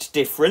biggest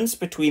difference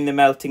between the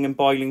melting and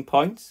boiling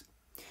points.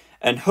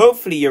 And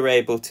hopefully you're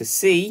able to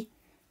see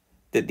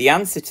that the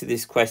answer to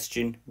this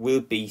question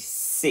will be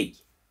C.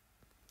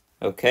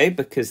 Okay,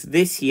 because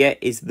this here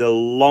is the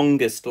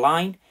longest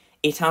line.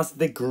 It has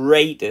the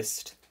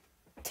greatest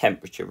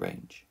temperature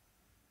range.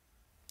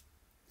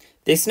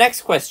 This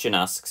next question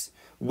asks,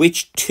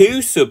 which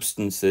two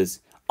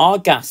substances are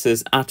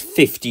gases at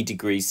 50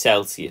 degrees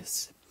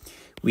Celsius?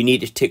 We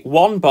need to tick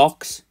one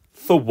box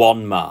for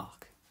 1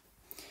 mark.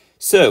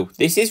 So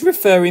this is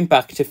referring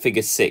back to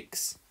figure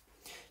 6.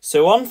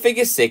 So on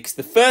figure 6,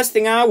 the first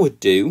thing I would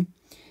do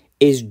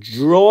is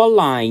draw a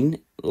line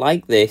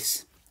like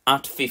this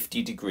at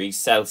 50 degrees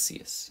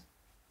Celsius.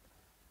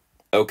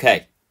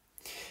 Okay,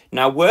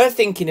 now we're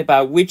thinking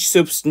about which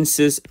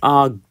substances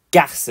are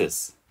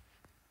gases.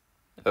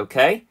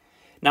 Okay,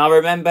 now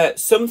remember,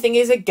 something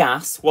is a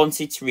gas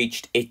once it's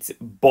reached its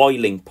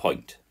boiling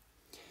point.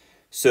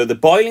 So the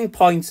boiling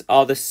points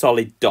are the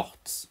solid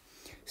dots.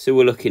 So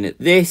we're looking at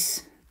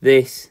this,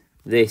 this,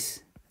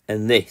 this,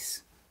 and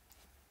this.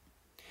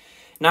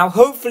 Now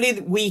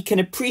hopefully we can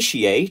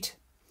appreciate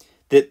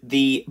that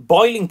the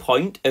boiling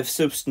point of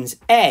substance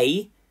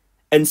A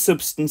and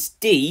substance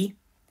D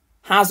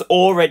has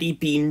already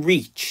been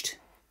reached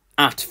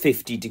at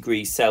 50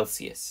 degrees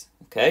Celsius,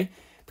 okay?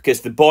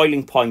 Because the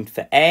boiling point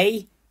for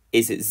A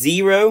is at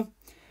 0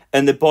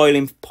 and the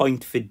boiling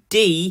point for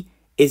D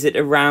is at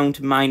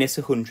around minus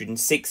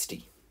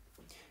 160.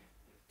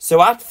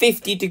 So at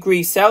 50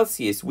 degrees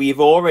Celsius, we have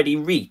already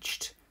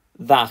reached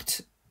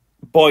that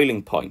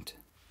boiling point.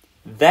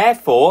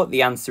 Therefore,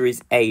 the answer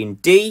is A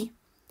and D,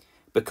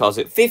 because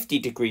at 50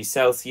 degrees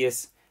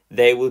Celsius,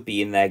 they will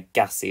be in their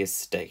gaseous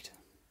state.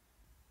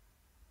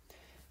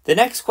 The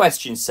next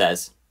question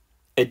says,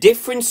 a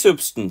different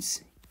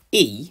substance,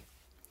 E,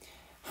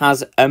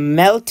 has a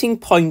melting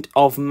point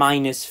of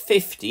minus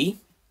 50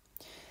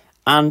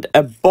 and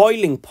a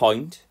boiling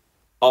point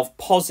of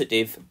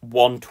positive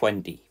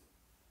 120.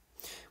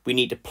 We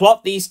need to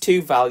plot these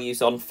two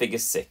values on figure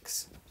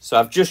 6. So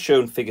I've just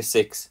shown figure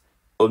 6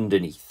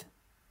 underneath.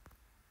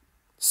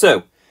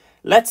 So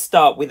let's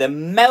start with a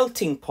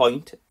melting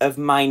point of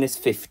minus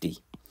 50.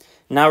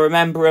 Now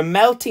remember, a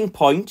melting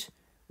point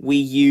we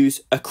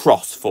use a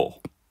cross for.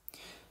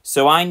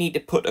 So I need to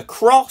put a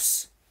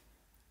cross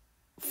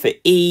for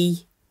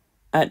E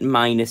at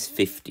minus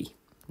 50.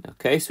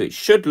 Okay, so it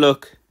should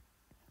look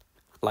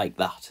like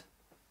that.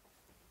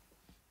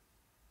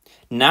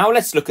 Now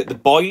let's look at the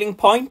boiling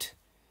point.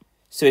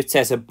 So it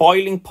says a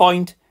boiling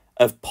point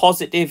of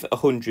positive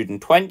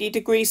 120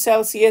 degrees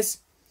Celsius.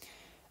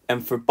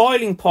 And for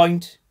boiling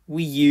point,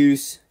 we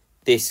use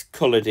this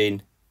coloured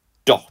in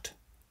dot.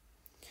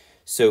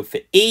 So for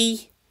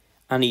E,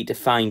 I need to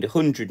find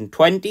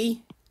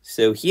 120.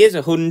 So here's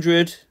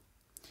 100.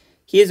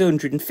 Here's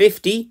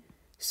 150.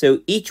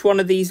 So each one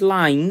of these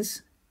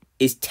lines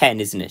is 10,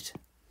 isn't it?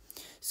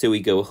 So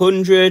we go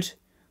 100,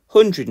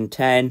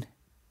 110,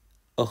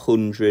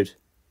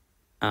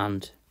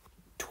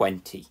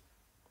 120.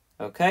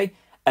 Okay?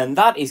 And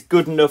that is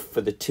good enough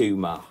for the 2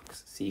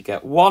 marks. So you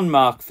get 1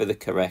 mark for the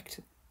correct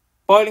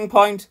boiling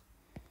point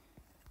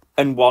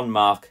and 1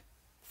 mark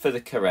for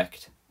the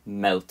correct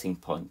melting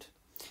point.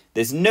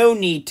 There's no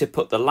need to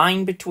put the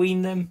line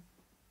between them,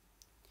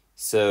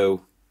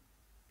 so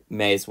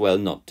may as well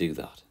not do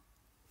that.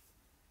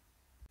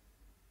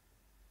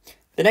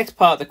 The next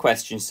part of the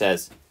question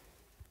says,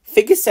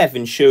 Figure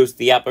 7 shows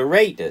the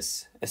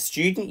apparatus a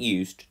student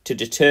used to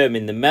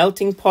determine the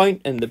melting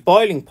point and the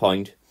boiling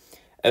point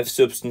of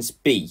substance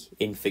B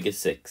in Figure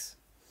 6.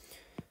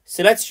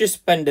 So let's just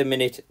spend a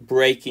minute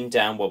breaking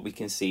down what we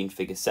can see in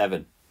figure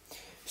 7.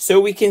 So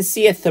we can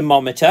see a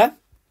thermometer,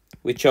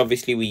 which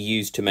obviously we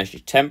use to measure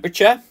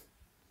temperature.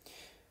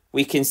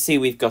 We can see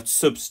we've got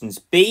substance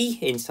B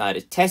inside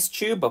a test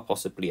tube or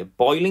possibly a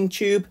boiling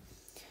tube.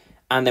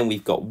 And then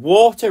we've got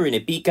water in a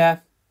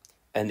beaker.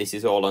 And this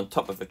is all on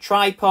top of a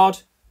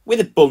tripod with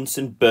a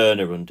Bunsen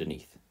burner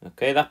underneath.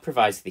 Okay, that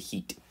provides the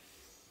heat.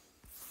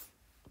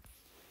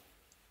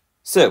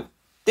 So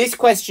this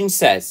question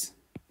says,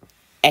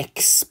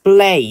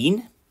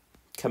 explain,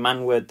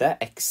 command word there,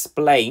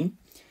 explain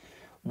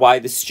why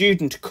the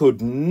student could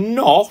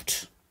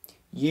not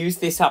use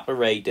this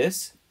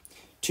apparatus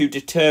to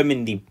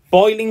determine the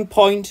boiling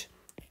point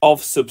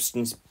of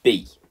substance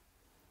B.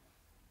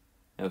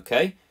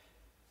 Okay,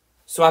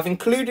 so I've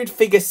included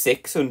figure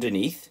 6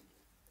 underneath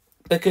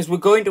because we're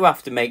going to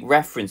have to make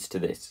reference to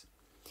this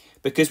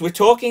because we're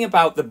talking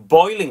about the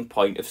boiling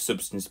point of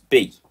substance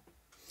B.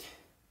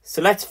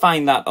 So let's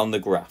find that on the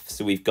graph.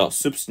 So we've got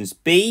substance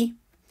B,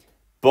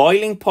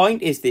 boiling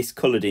point is this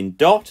coloured in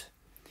dot.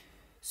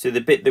 So the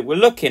bit that we're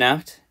looking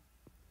at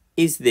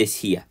is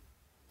this here.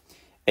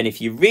 And if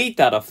you read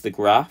that off the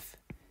graph,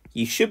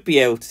 you should be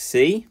able to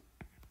see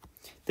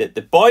that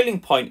the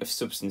boiling point of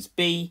substance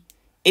B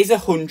is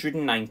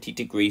 190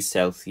 degrees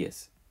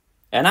Celsius.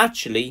 And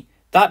actually,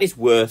 that is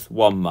worth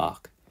 1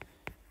 mark.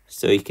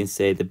 So you can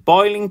say the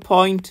boiling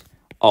point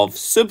of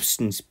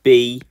substance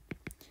B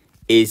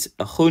is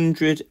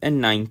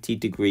 190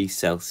 degrees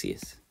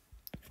Celsius.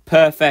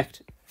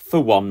 Perfect for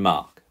 1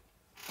 mark.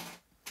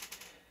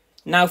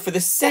 Now for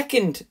the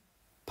second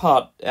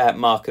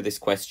mark of this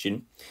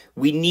question,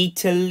 we need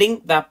to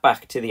link that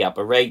back to the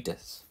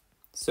apparatus.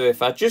 So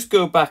if I just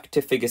go back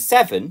to figure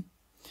 7,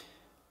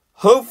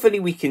 hopefully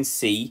we can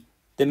see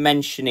the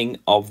mentioning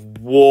of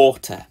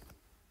water.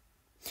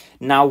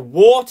 Now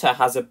water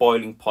has a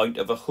boiling point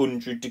of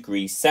 100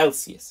 degrees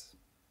Celsius.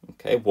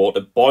 Okay,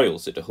 water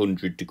boils at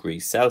 100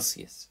 degrees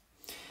Celsius.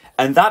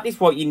 And that is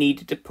what you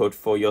needed to put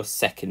for your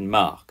second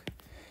mark.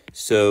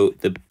 So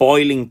the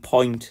boiling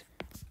point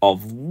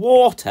of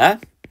water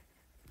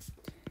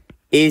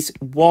is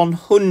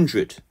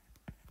 100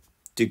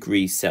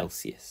 degrees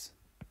Celsius.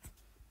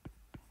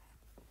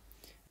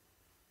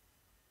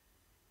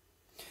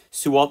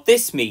 So what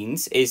this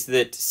means is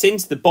that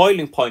since the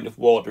boiling point of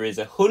water is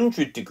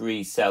 100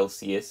 degrees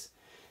Celsius,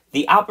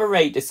 the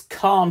apparatus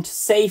can't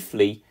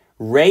safely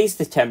raise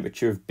the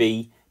temperature of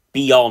B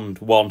beyond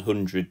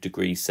 100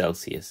 degrees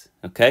Celsius.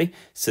 Okay,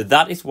 so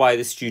that is why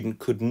the student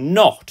could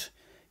not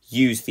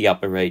use the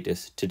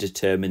apparatus to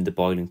determine the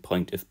boiling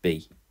point of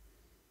B.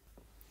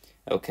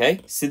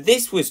 Okay, so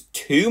this was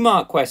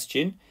 2-mark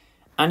question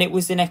and it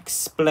was an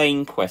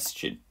explain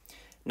question.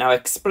 Now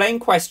explain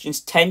questions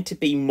tend to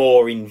be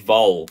more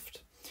involved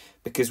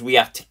because we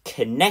had to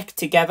connect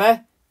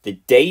together the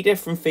data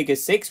from figure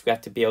 6, we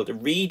had to be able to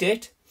read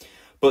it,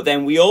 but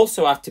then we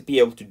also had to be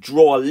able to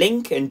draw a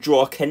link and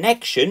draw a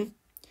connection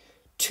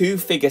to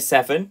figure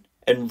 7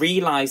 and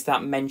realise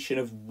that mention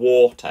of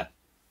water,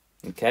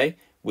 okay,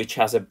 which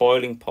has a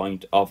boiling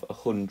point of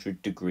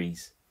 100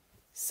 degrees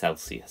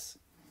Celsius.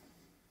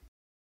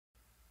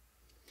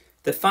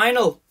 The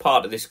final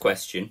part of this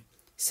question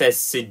says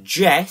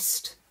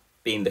suggest,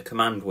 being the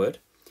command word,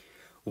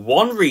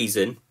 one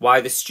reason why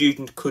the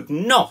student could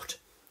not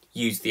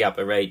use the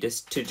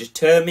apparatus to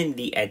determine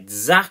the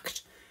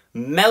exact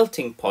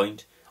melting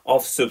point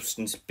of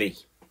substance B.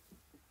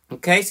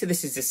 Okay, so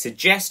this is a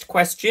suggest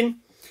question.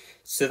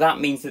 So that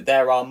means that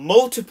there are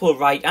multiple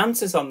right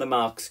answers on the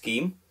mark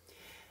scheme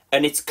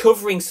and it's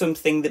covering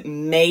something that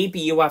maybe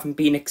you haven't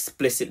been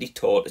explicitly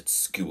taught at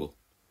school.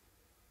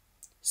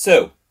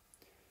 So,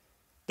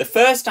 the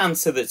first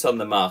answer that's on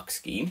the mark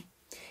scheme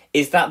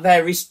is that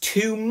there is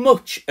too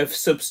much of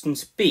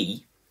substance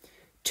B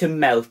to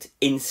melt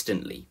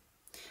instantly,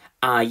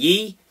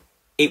 i.e.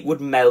 it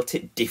would melt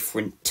at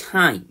different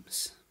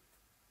times.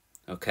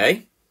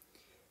 Okay?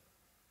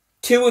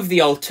 2 of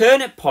the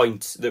alternate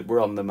points that were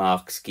on the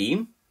mark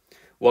scheme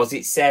was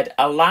it said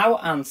allow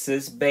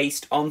answers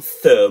based on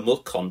thermal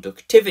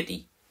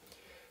conductivity.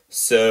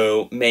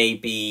 So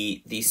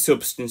maybe the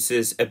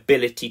substance's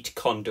ability to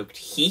conduct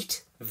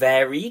heat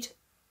varied.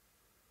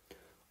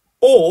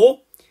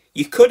 Or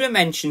you could have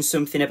mentioned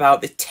something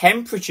about the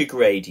temperature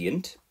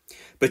gradient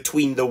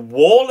between the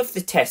wall of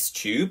the test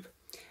tube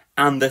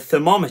and the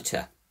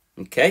thermometer.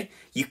 Okay,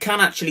 you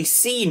can actually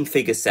see in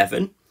figure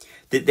 7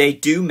 that they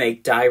do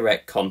make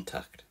direct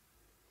contact.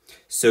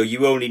 So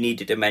you only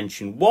needed to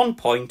mention 1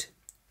 point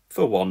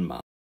for 1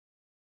 mark.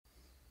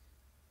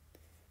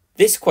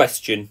 This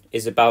question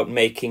is about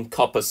making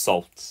copper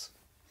salts.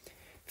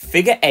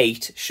 Figure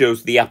 8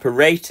 shows the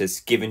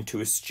apparatus given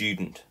to a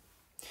student.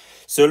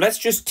 So let's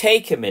just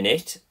take a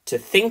minute to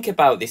think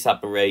about this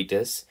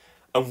apparatus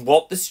and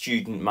what the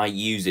student might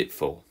use it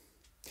for.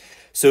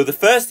 So the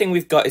first thing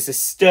we've got is a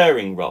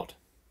stirring rod.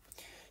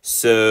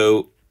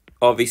 So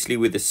obviously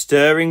with a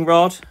stirring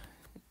rod,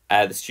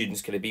 the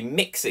student's going to be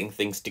mixing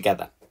things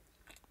together.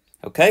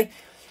 Okay,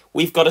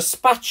 we've got a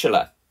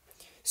spatula.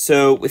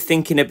 So we're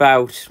thinking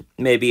about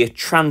maybe a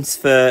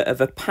transfer of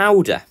a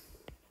powder.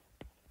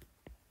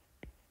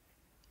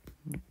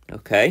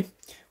 Okay,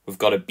 we've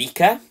got a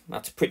beaker.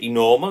 That's pretty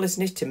normal,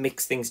 isn't it, to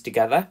mix things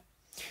together.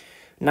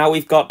 Now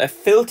we've got a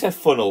filter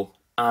funnel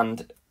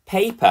and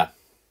paper.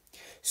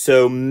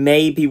 So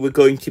maybe we're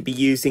going to be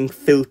using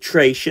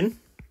filtration.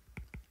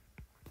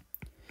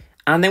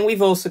 And then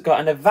we've also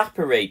got an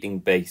evaporating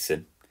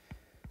basin.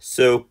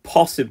 So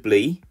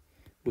possibly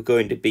we're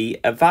going to be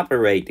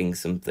evaporating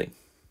something.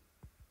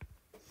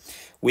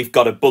 We've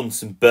got a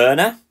Bunsen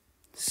burner.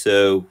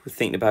 So we're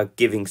thinking about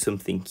giving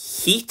something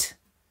heat.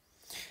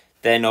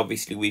 Then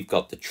obviously we've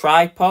got the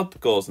tripod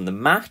that goes on the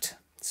mat.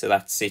 So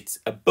that sits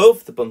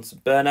above the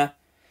Bunsen burner.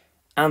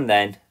 And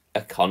then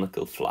a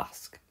conical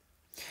flask.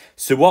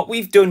 So what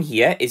we've done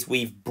here is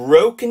we've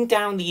broken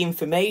down the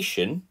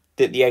information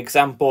that the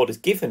exam board has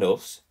given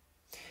us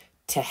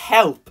to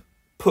help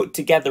put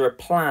together a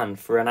plan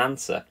for an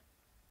answer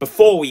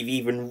before we've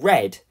even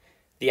read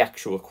the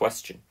actual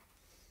question.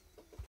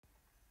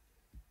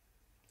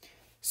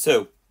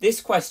 So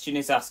this question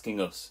is asking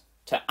us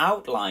to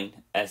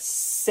outline a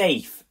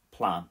safe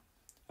plan.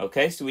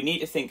 Okay, so we need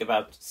to think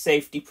about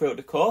safety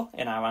protocol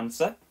in our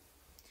answer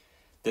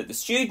that the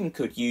student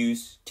could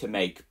use to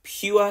make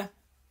pure,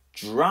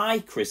 dry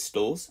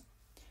crystals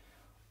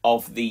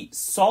of the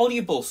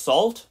soluble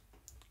salt,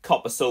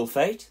 copper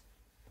sulfate.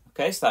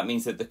 Okay, so that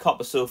means that the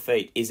copper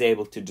sulfate is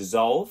able to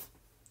dissolve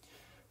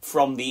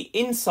from the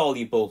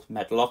insoluble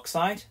metal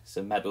oxide,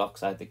 so metal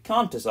oxide that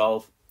can't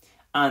dissolve,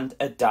 and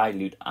a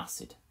dilute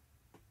acid.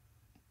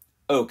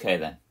 Okay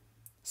then,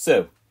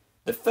 so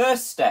the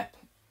first step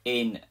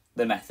in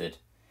the method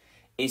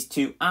is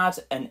to add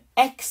an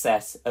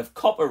excess of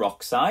copper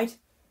oxide,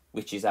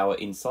 which is our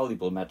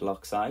insoluble metal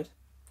oxide,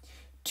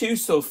 to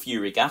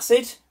sulfuric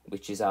acid,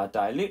 which is our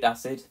dilute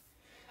acid,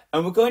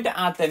 and we're going to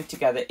add them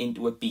together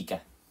into a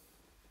beaker.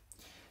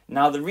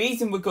 Now the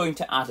reason we're going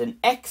to add an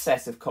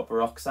excess of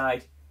copper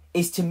oxide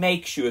is to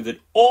make sure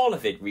that all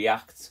of it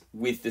reacts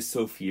with the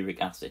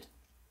sulfuric acid.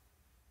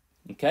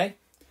 Okay?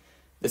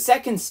 The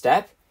second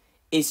step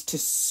is to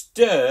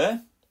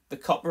stir the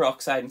copper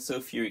oxide and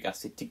sulfuric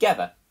acid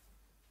together.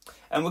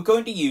 And we're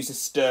going to use a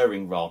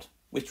stirring rod,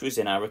 which was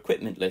in our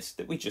equipment list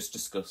that we just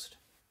discussed.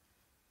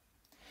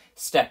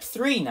 Step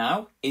 3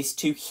 now is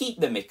to heat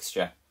the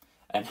mixture.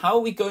 And how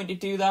are we going to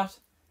do that?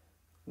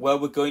 Well,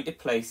 we're going to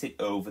place it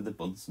over the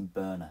Bunsen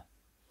burner.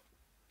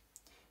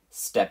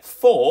 Step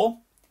 4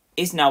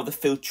 is now the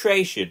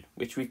filtration,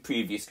 which we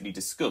previously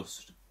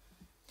discussed.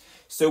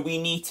 So we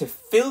need to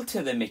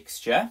filter the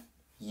mixture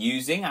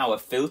using our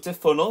filter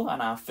funnel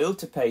and our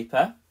filter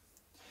paper.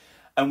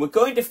 And we're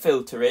going to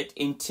filter it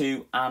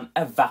into an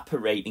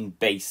evaporating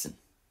basin.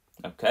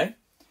 Okay?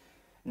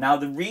 Now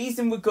the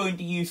reason we're going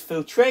to use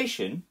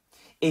filtration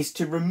is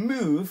to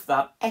remove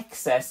that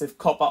excess of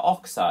copper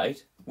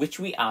oxide which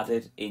we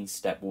added in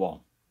step 1.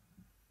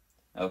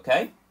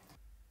 Okay?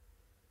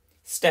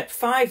 Step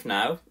 5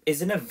 now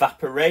is an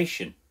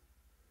evaporation.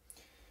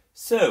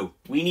 So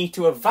we need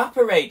to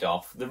evaporate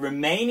off the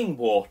remaining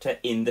water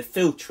in the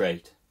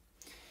filtrate.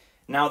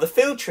 Now the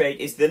filtrate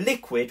is the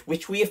liquid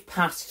which we have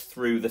passed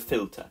through the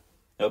filter.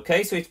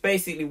 Okay, so it's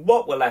basically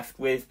what we're left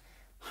with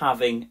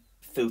having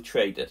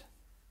filtrated.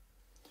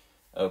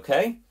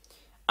 Okay,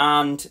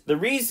 and the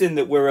reason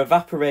that we're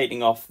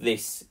evaporating off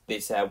this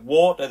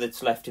water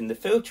that's left in the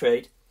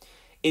filtrate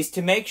is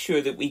to make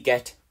sure that we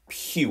get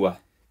pure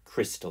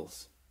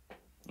crystals.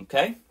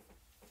 Okay,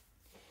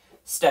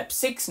 step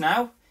 6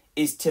 now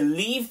is to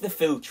leave the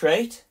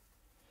filtrate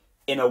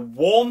in a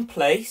warm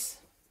place,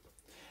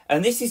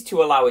 and this is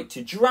to allow it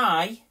to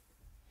dry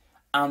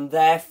and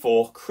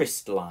therefore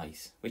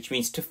crystallize, which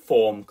means to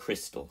form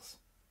crystals.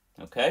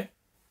 Okay,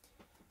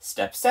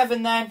 step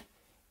 7 then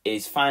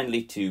is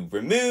finally to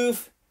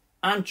remove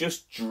and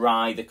just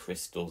dry the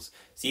crystals.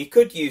 So you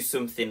could use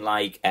something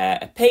like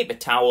a paper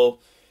towel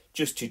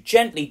just to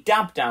gently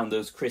dab down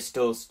those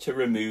crystals to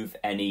remove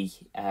any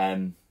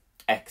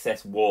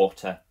excess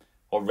water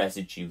or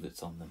residue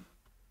that's on them.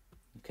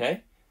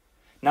 Okay.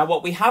 Now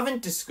what we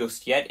haven't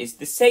discussed yet is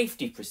the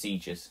safety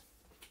procedures.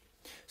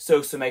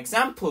 So some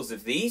examples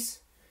of these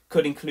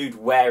could include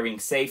wearing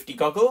safety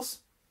goggles,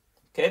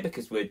 okay,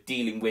 because we're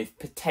dealing with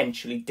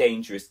potentially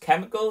dangerous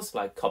chemicals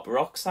like copper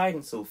oxide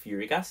and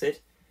sulfuric acid.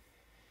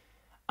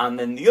 And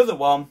then the other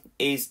one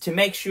is to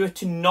make sure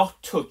to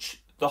not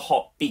touch the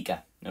hot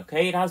beaker.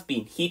 Okay, it has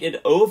been heated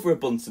over a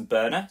Bunsen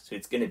burner, so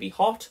it's going to be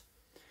hot.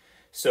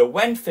 So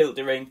when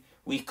filtering,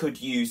 we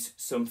could use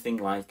something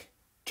like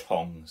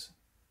tongs.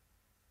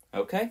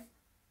 Okay?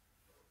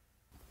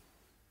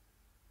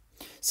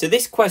 So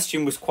this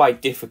question was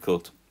quite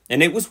difficult,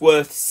 and it was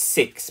worth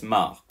 6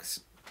 marks.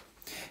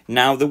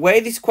 Now, the way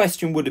this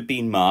question would have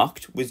been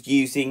marked was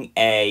using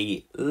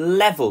a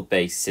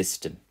level-based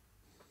system.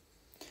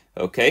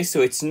 Okay,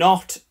 so it's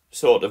not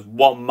sort of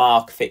 1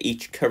 mark for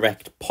each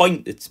correct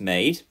point that's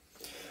made,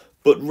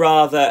 but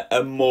rather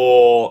a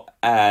more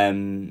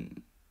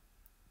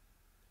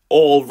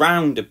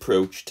all-round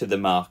approach to the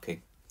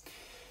marking.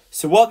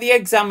 So what the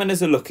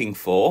examiners are looking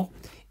for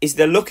is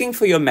they're looking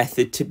for your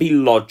method to be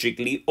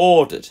logically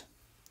ordered.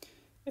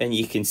 And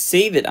you can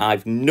see that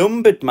I've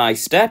numbered my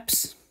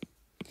steps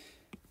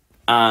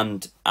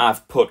and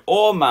I've put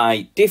all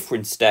my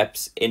different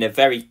steps in a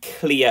very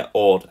clear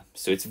order.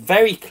 So it's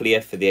very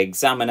clear for the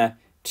examiner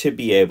to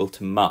be able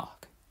to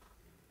mark.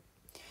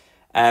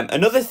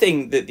 Another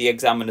thing that the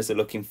examiners are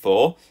looking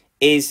for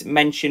is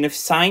mention of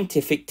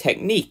scientific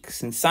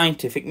techniques and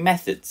scientific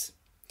methods.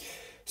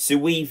 So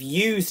we've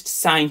used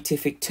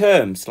scientific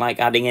terms like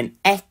adding an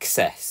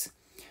excess.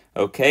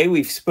 Okay,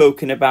 we've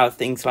spoken about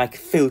things like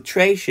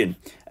filtration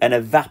and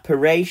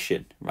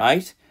evaporation,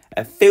 right?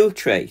 A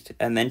filtrate,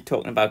 and then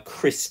talking about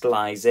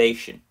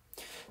crystallization.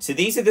 So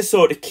these are the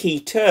sort of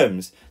key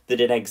terms that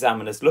an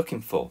examiner's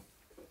looking for.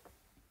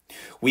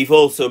 We've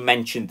also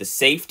mentioned the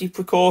safety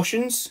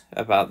precautions,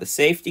 about the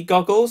safety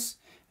goggles,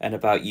 and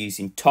about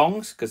using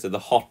tongs because of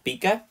the hot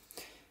beaker.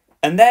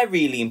 And they're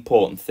really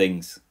important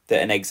things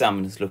that an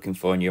examiner's looking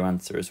for in your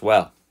answer as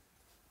well.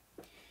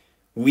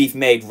 We've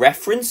made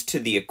reference to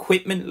the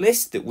equipment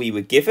list that we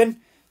were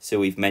given. So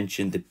we've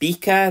mentioned the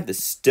beaker, the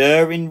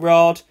stirring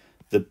rod,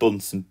 the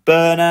Bunsen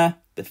burner,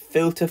 the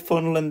filter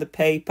funnel and the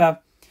paper.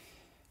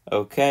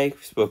 Okay,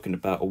 we've spoken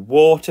about a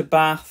water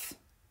bath.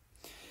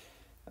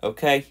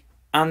 Okay,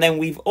 and then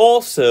we've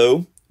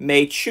also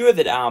made sure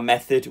that our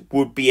method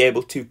would be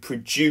able to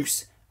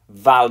produce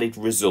valid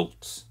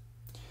results.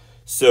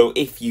 So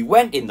if you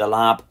went in the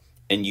lab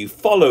and you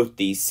followed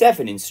these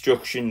 7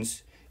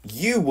 instructions,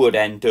 you would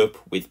end up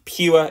with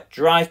pure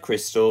dry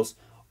crystals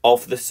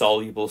of the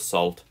soluble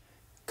salt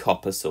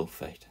copper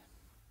sulfate.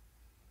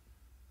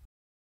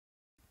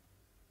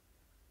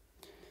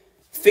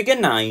 Figure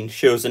 9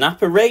 shows an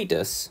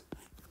apparatus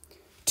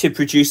to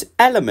produce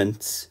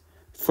elements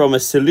from a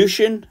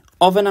solution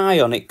of an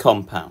ionic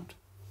compound.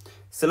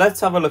 So let's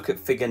have a look at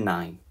figure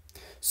 9.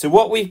 So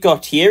what we've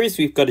got here is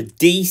we've got a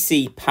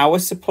DC power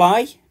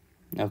supply.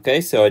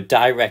 Okay, so a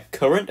direct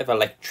current of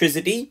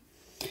electricity.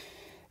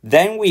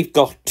 Then we've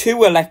got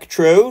 2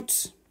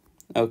 electrodes.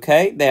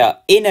 Okay, they are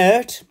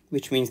inert,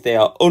 which means they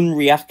are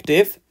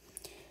unreactive.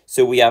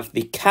 So we have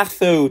the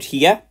cathode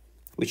here,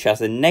 which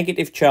has a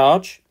negative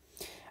charge.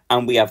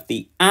 And we have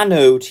the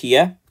anode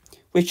here,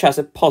 which has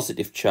a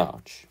positive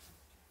charge.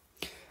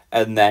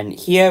 And then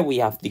here we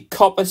have the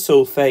copper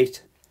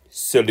sulfate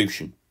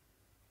solution.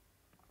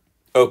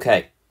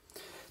 Okay,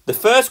 the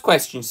first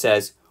question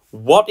says,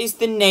 what is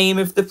the name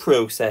of the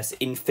process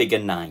in figure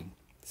 9?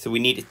 So we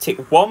need to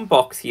tick one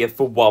box here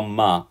for 1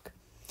 mark.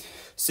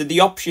 So the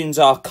options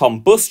are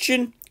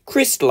combustion,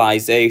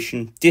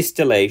 crystallization,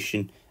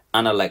 distillation,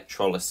 and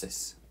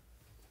electrolysis.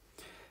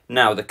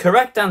 Now, the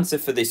correct answer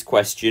for this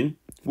question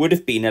would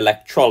have been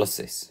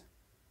electrolysis.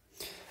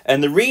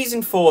 And the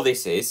reason for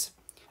this is,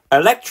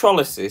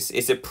 electrolysis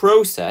is a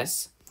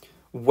process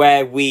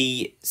where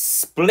we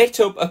split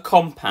up a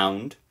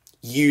compound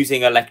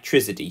using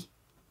electricity.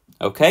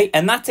 Okay,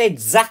 and that's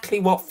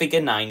exactly what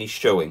figure 9 is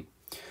showing.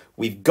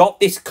 We've got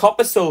this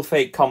copper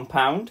sulfate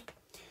compound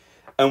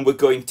and we're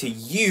going to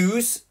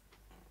use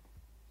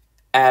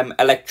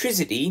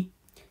electricity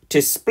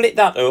to split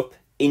that up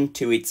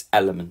into its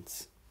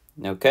elements.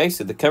 Okay,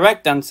 so the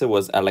correct answer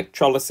was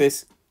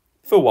electrolysis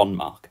for 1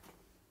 mark.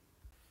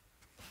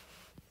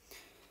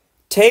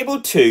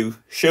 Table 2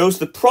 shows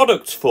the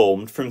products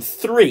formed from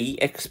 3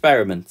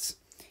 experiments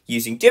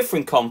using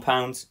different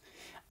compounds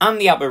and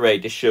the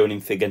apparatus shown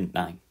in figure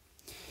 9.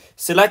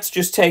 So let's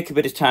just take a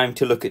bit of time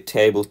to look at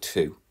table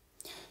 2.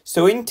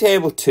 So in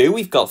table 2,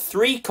 we've got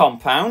 3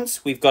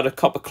 compounds. We've got a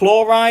copper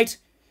chloride,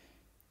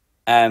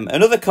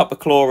 another copper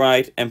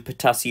chloride, and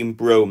potassium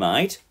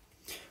bromide.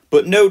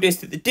 But notice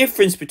that the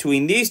difference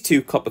between these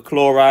 2 copper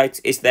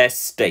chlorides is their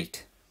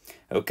state.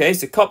 Okay,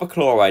 so copper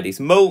chloride is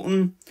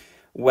molten,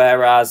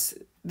 whereas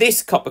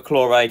this copper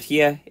chloride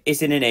here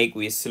is in an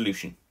aqueous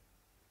solution.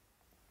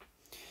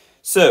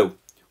 So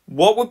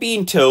what we're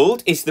being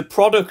told is the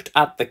product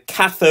at the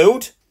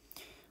cathode,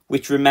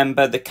 which,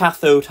 remember, the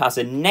cathode has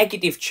a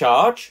negative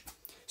charge,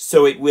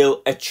 so it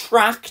will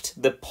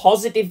attract the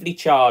positively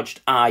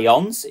charged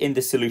ions in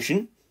the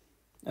solution.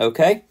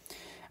 Okay,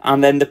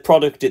 and then the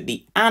product at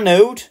the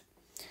anode,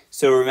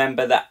 so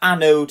remember the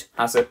anode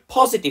has a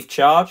positive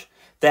charge,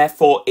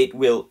 therefore it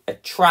will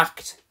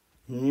attract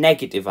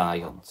negative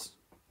ions.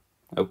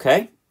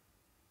 Okay,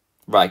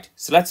 right,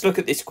 so let's look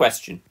at this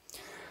question.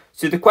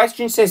 So the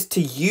question says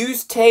to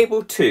use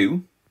table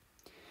 2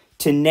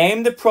 to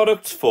name the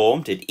products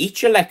formed at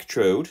each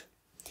electrode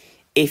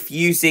if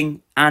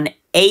using an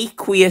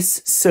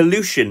aqueous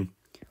solution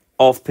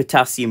of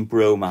potassium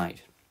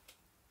bromide.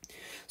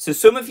 So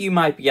some of you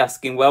might be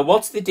asking, well,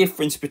 what's the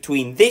difference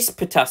between this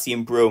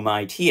potassium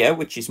bromide here,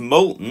 which is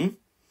molten,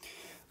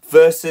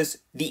 versus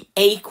the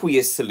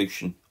aqueous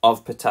solution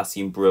of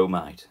potassium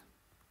bromide?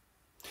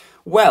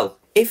 Well,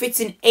 if it's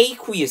an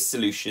aqueous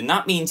solution,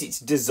 that means it's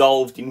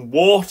dissolved in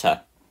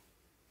water.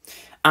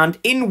 And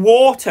in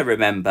water,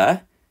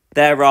 remember,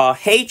 there are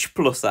H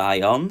plus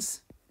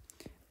ions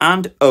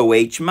and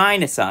OH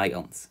minus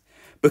ions,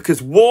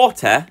 because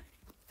water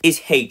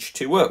is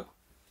H2O.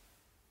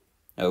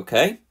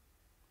 Okay?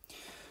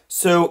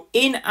 So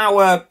in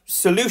our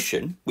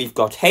solution, we've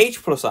got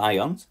H plus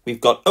ions,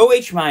 we've got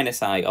OH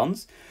minus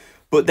ions,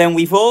 but then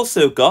we've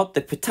also got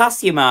the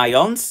potassium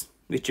ions,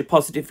 which are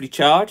positively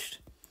charged,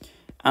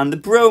 and the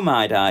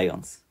bromide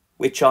ions,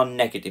 which are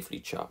negatively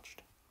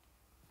charged.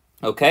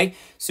 Okay,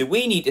 so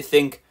we need to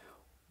think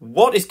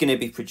what is going to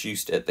be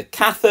produced at the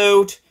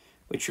cathode,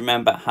 which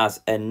remember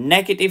has a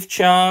negative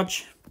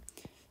charge,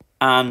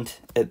 and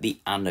at the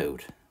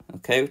anode,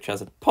 okay, which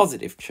has a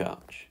positive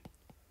charge.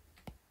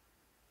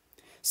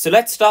 So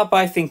let's start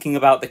by thinking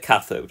about the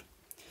cathode.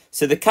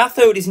 So the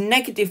cathode is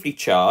negatively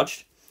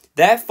charged,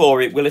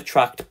 therefore it will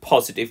attract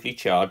positively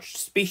charged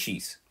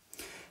species.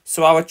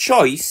 So our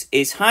choice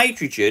is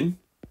hydrogen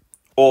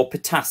or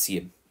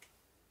potassium.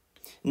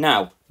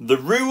 Now, the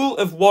rule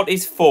of what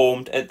is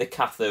formed at the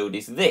cathode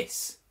is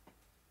this.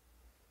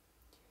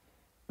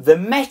 The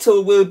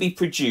metal will be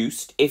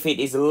produced if it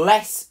is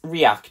less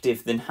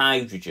reactive than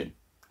hydrogen.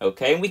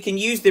 Okay, and we can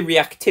use the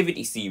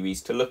reactivity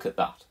series to look at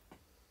that.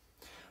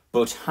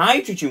 But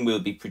hydrogen will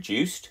be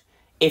produced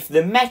if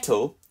the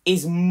metal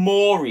is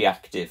more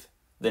reactive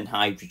than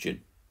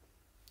hydrogen.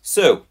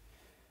 So,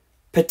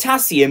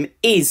 potassium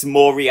is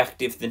more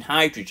reactive than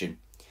hydrogen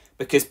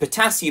because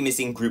potassium is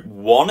in group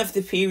 1 of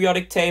the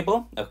periodic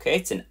table. Okay,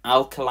 it's an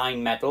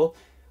alkaline metal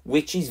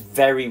which is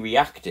very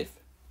reactive.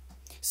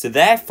 So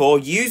therefore,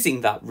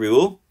 using that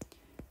rule,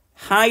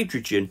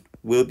 hydrogen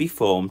will be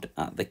formed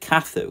at the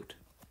cathode.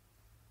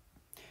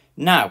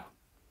 Now,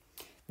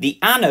 the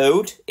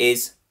anode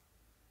is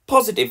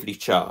positively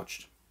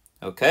charged.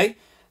 Okay,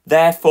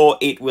 therefore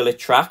it will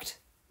attract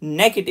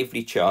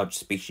negatively charged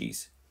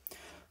species.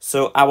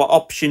 So our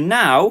option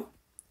now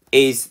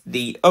is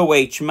the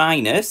OH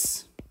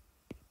minus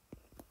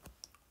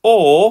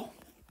or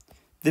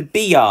the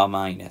Br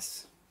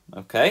minus.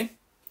 Okay.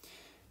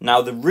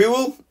 Now the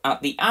rule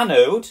at the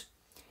anode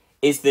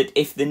is that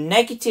if the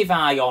negative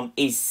ion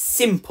is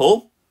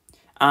simple,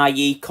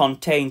 i.e.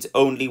 contains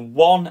only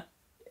one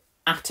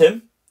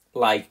atom,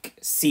 like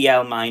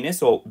Cl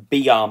minus or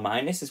Br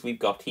minus as we've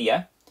got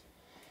here,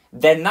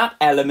 then that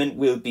element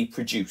will be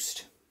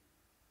produced.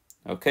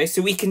 Okay,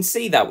 so we can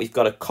see that we've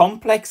got a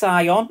complex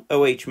ion,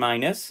 OH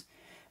minus,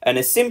 and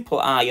a simple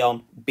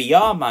ion,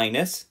 Br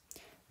minus.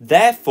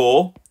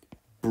 Therefore,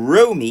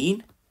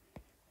 bromine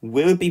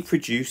will be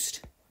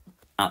produced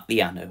at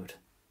the anode.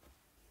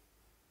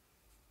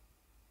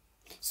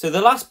 So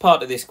the last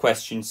part of this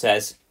question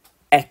says,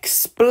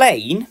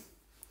 explain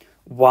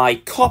why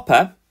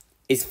copper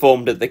is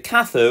formed at the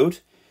cathode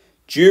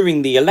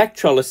during the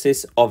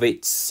electrolysis of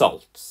its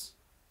salts.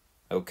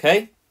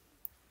 Okay,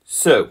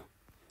 so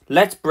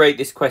let's break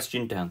this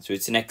question down. So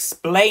it's an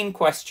explain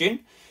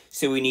question.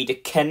 So we need to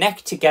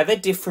connect together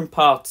different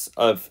parts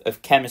of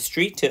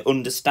chemistry to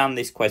understand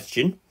this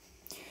question.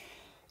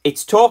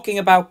 It's talking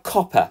about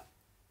copper.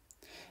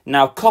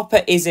 Now,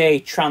 copper is a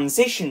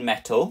transition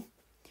metal,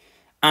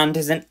 and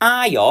as an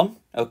ion,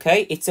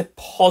 okay, it's a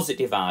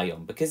positive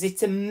ion because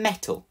it's a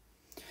metal.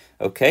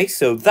 Okay,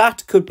 so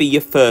that could be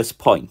your first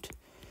point.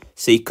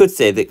 So you could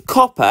say that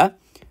copper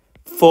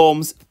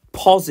forms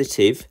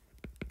positive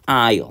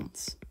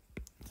ions.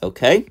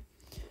 Okay,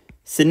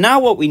 so now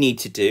what we need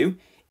to do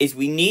is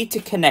we need to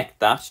connect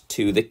that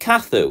to the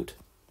cathode.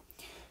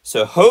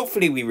 So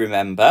hopefully we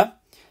remember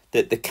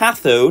that the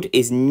cathode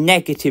is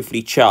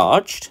negatively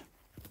charged.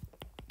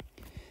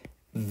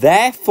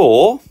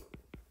 Therefore,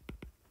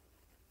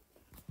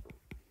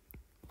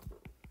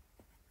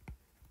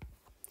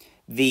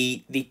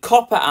 the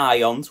copper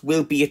ions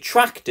will be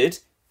attracted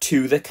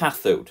to the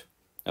cathode.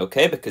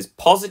 Okay, because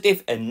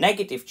positive and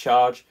negative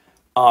charge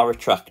are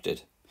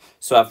attracted.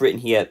 So I've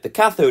written here, the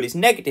cathode is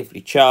negatively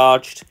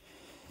charged.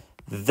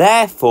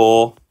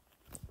 Therefore,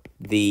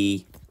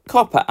 the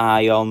copper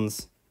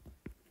ions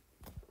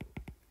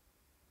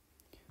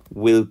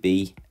will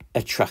be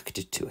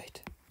attracted to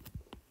it.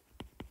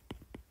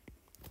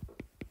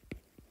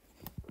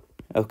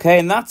 Okay,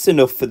 and that's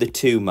enough for the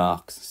 2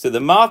 marks. So the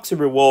marks are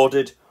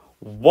rewarded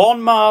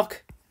 1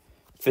 mark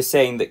for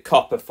saying that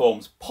copper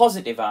forms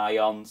positive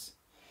ions,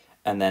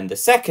 and then the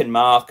second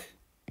mark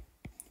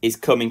is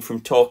coming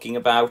from talking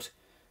about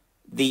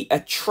the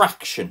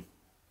attraction,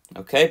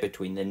 okay,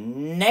 between the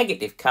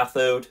negative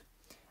cathode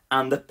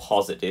and the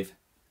positive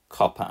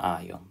copper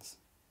ions.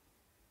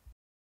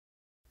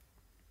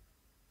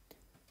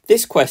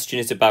 This question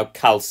is about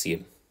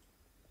calcium.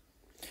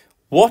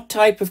 What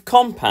type of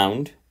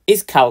compound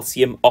is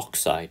calcium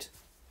oxide?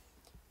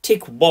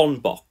 Tick 1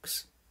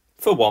 box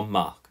for 1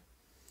 mark.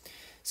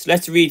 So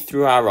let's read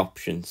through our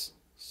options.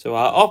 So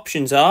our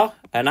options are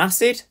an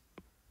acid,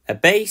 a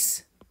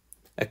base,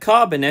 a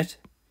carbonate,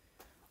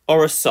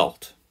 or a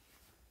salt.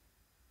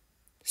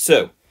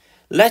 So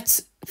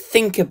let's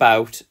think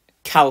about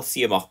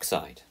calcium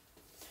oxide.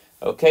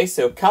 Okay,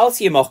 so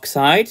calcium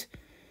oxide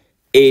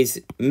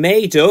is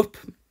made up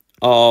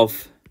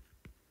of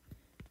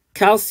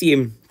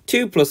calcium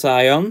 2+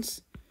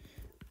 ions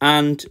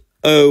and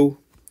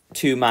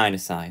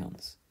O2-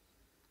 ions.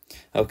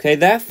 Okay,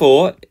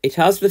 therefore it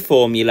has the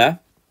formula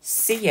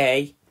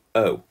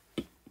CaO.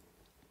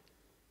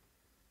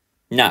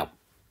 Now,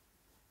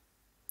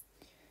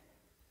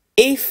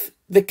 if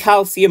the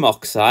calcium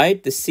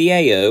oxide, the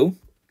CaO,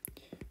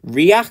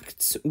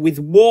 reacts with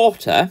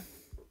water,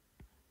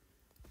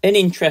 an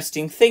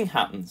interesting thing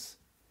happens,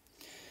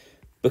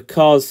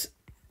 because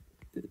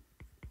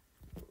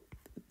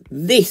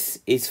this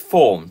is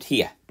formed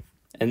here,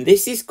 and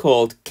this is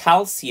called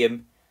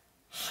calcium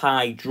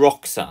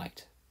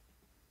hydroxide.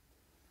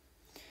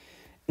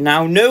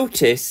 Now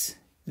notice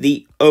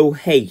the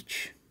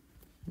OH,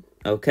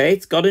 okay,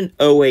 it's got an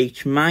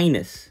OH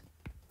minus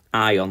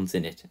ions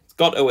in it. It's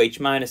got OH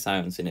minus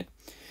ions in it,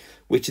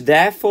 which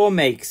therefore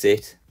makes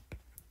it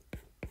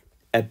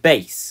a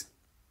base.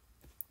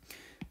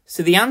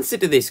 So the answer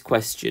to this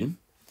question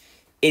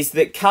is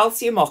that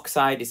calcium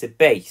oxide is a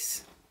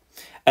base,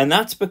 and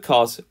that's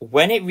because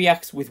when it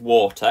reacts with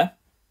water,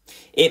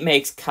 it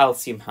makes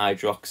calcium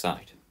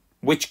hydroxide,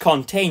 which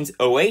contains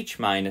OH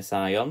minus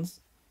ions,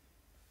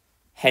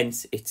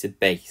 hence it's a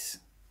base.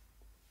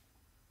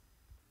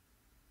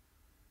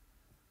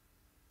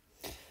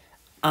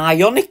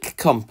 Ionic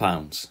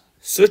compounds,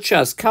 such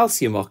as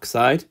calcium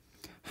oxide,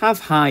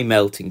 have high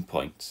melting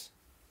points.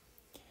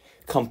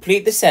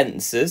 Complete the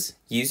sentences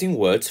using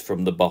words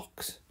from the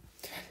box.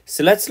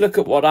 So let's look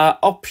at what our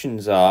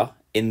options are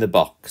in the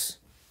box.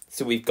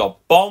 So we've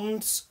got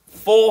bonds,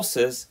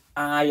 forces,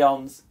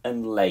 ions,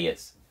 and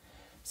layers.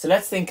 So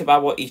let's think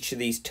about what each of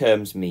these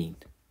terms mean.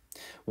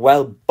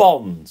 Well,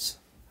 bonds.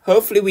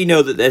 Hopefully we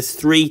know that there's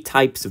three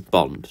types of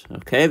bond.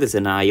 Okay, there's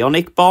an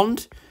ionic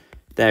bond,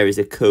 there is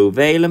a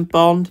covalent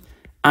bond,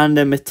 and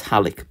a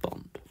metallic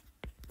bond.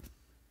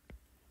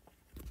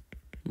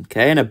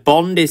 Okay, and a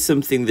bond is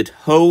something that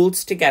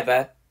holds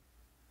together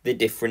the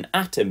different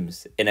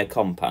atoms in a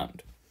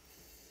compound.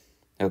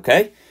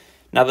 Okay,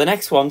 now the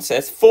next one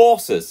says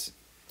forces.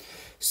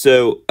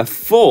 So a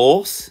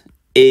force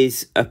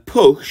is a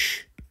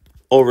push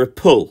or a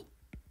pull.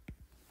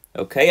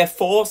 Okay, a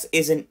force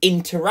is an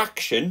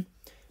interaction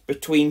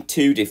between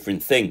two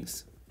different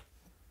things.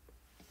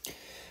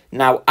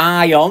 Now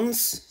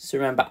ions, so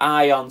remember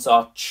ions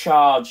are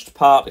charged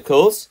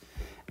particles,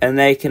 and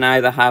they can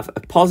either have a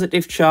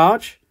positive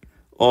charge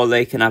or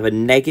they can have a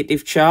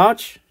negative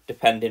charge,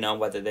 depending on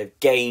whether they've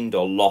gained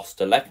or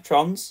lost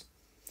electrons.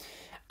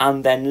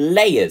 And then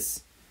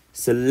layers.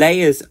 So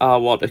layers are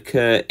what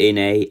occur in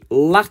a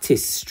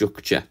lattice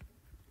structure.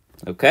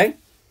 Okay?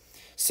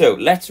 So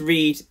let's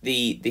read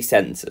the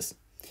sentences.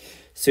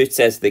 So it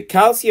says that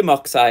calcium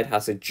oxide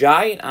has a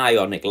giant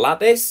ionic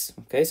lattice.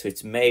 Okay, so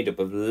it's made up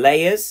of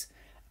layers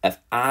of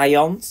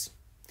ions,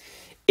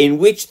 in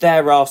which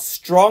there are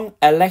strong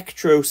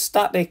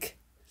electrostatic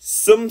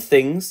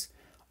somethings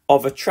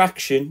of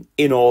attraction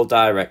in all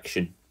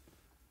direction.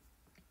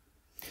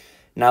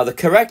 Now the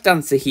correct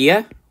answer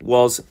here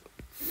was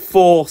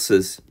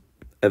forces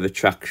of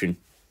attraction.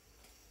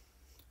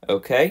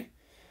 Okay,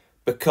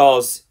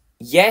 because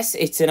yes,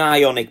 it's an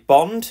ionic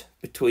bond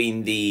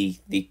between the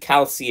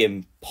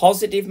calcium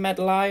positive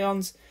metal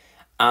ions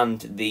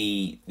and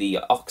the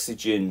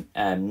oxygen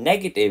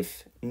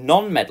negative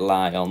non-metal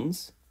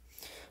ions,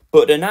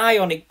 but an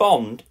ionic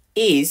bond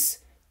is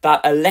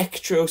that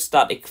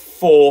electrostatic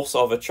force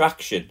of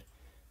attraction.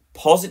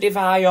 Positive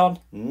ion,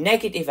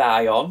 negative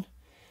ion,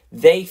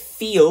 they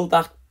feel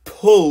that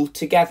pull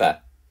together.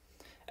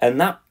 And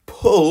that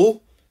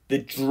pull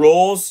that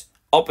draws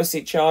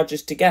opposite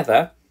charges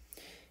together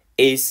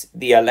is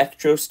the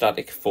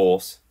electrostatic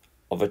force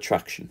of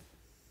attraction.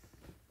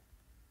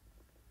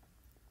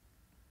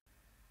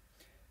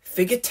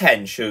 Figure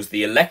 10 shows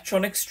the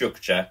electronic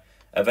structure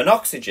of an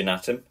oxygen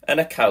atom and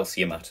a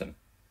calcium atom.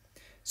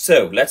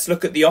 So let's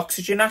look at the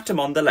oxygen atom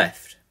on the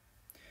left.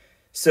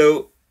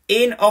 So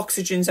in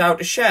oxygen's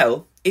outer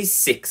shell is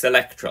 6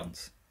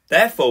 electrons.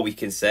 Therefore we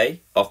can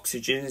say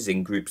oxygen is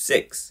in group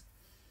 6.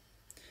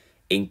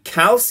 In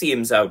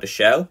calcium's outer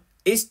shell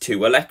is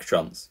 2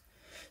 electrons.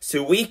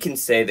 So we can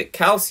say that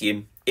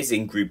calcium is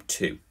in group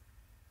 2.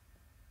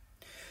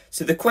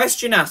 So the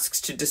question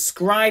asks to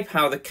describe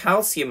how the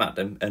calcium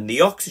atom and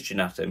the oxygen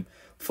atom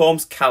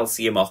forms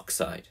calcium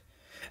oxide.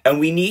 And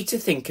we need to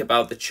think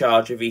about the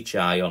charge of each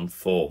ion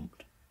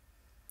formed.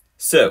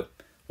 So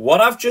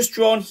what I've just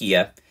drawn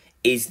here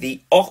is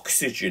the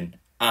oxygen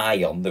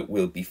ion that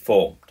will be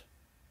formed.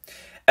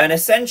 And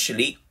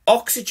essentially,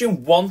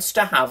 oxygen wants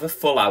to have a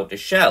full outer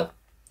shell.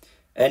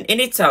 And in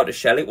its outer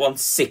shell, it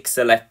wants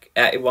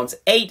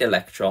 8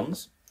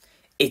 electrons.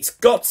 It's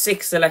got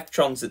 6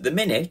 electrons at the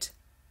minute.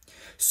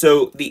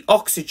 So the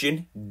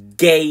oxygen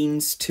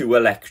gains 2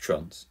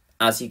 electrons,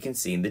 as you can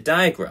see in the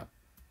diagram.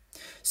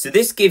 So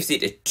this gives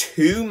it a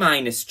 2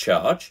 minus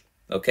charge,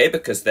 okay,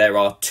 because there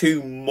are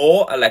 2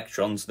 more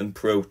electrons than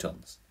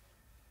protons.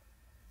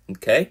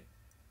 Okay?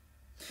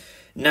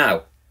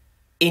 Now,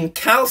 in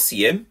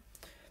calcium,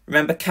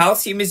 remember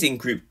calcium is in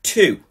group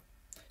 2.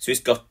 So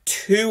it's got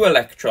 2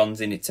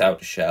 electrons in its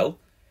outer shell,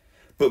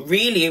 but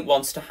really it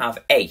wants to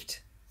have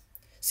 8.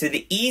 So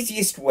the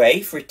easiest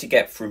way for it to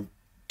get from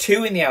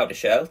 2 in the outer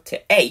shell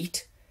to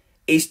 8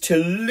 is to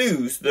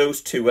lose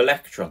those 2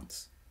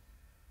 electrons.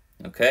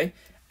 Okay?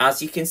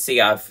 As you can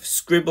see, I've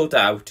scribbled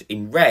out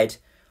in red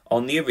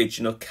on the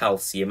original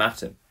calcium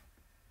atom.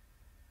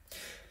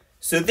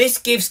 So this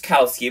gives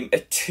calcium a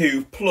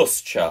 2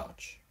 plus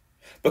charge,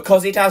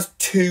 because it has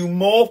 2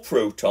 more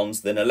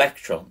protons than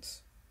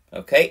electrons.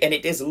 Okay, and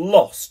it has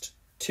lost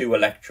 2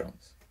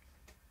 electrons.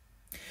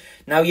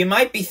 Now you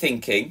might be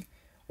thinking,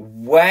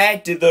 where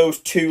do those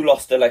 2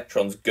 lost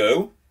electrons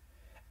go?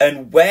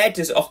 And where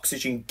does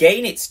oxygen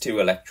gain its 2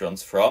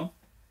 electrons from?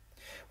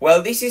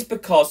 Well, this is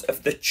because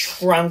of the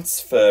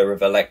transfer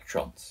of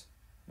electrons.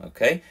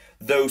 Okay,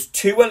 those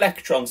 2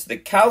 electrons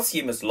that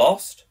calcium has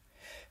lost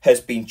has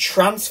been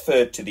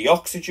transferred to the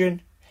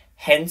oxygen,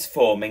 hence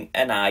forming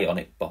an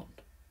ionic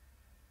bond.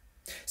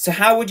 So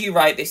how would you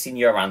write this in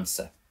your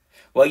answer?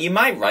 Well, you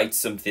might write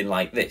something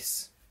like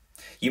this.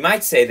 You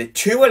might say that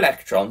 2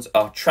 electrons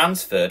are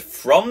transferred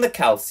from the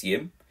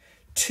calcium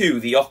to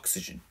the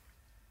oxygen.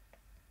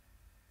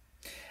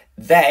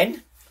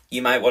 Then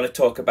you might want to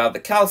talk about the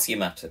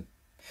calcium atom.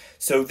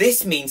 So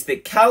this means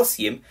that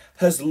calcium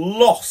has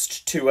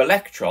lost 2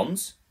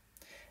 electrons,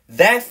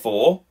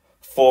 therefore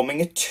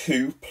forming a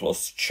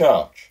 2+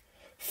 charge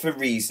for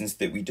reasons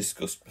that we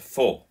discussed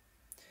before.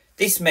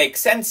 This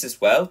makes sense as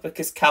well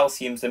because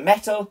calcium's a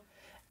metal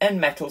and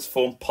metals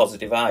form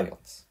positive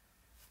ions.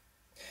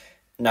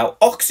 Now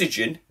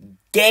oxygen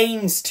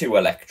gains 2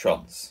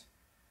 electrons,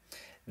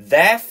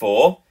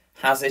 therefore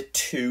has a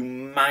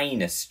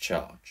 2-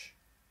 charge.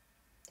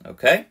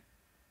 Okay?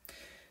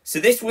 So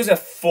this was a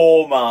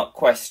 4-mark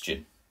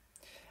question,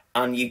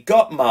 and you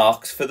got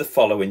marks for the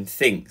following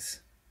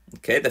things.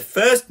 Okay, the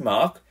first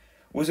mark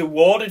was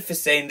awarded for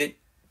saying that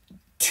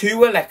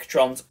 2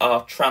 electrons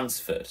are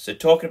transferred. So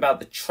talking about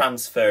the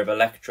transfer of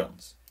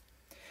electrons.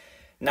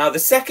 Now the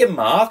second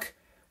mark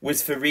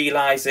was for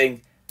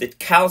realising that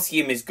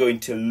calcium is going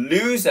to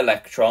lose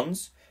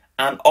electrons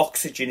and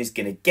oxygen is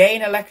going to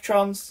gain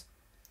electrons.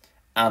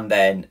 And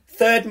then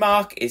third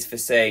mark is for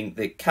saying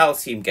that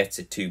calcium gets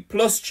a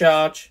 2+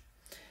 charge,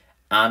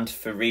 and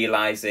for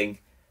realising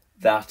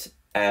that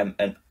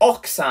an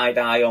oxide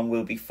ion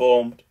will be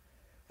formed,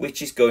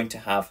 which is going to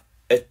have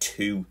a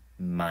 2-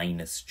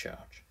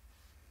 charge.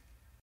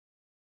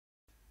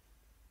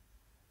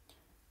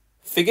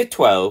 Figure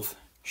 12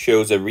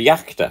 shows a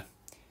reactor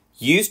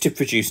used to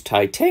produce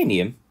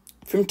titanium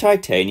from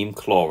titanium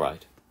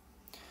chloride.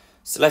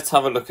 So let's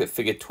have a look at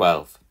figure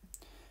 12.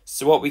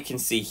 So what we can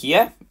see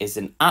here is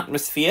an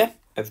atmosphere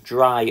of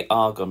dry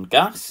argon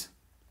gas,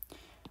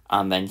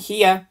 and then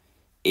here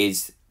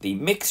is the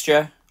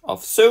mixture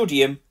of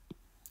sodium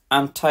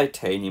and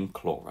titanium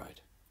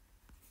chloride.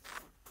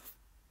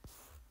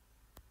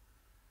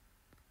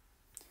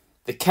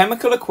 The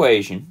chemical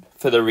equation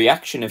for the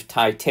reaction of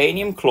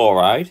titanium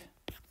chloride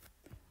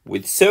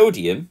with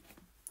sodium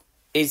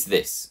is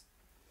this.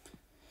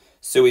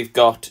 So we've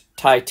got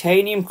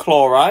titanium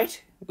chloride,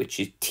 which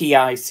is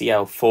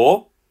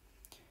TiCl4,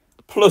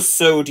 plus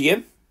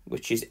sodium,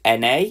 which is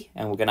Na,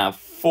 and we're going to have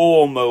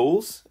 4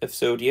 moles of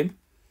sodium.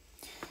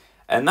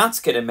 And that's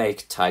going to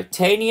make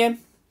titanium,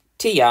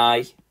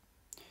 Ti,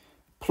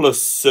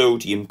 plus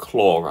sodium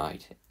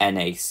chloride,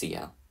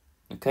 NaCl.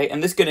 Okay,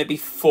 and there's going to be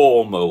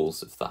 4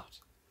 moles of that.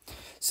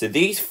 So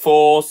these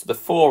 4s, the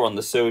 4 on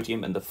the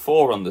sodium and the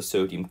 4 on the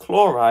sodium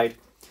chloride,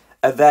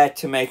 are there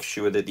to make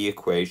sure that the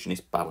equation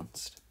is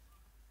balanced.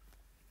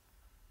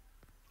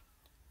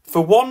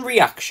 For one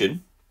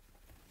reaction,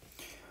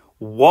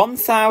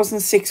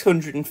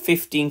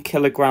 1,615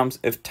 kilograms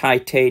of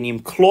titanium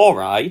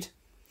chloride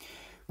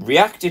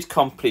reacted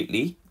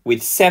completely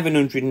with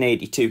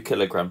 782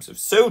 kilograms of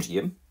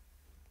sodium,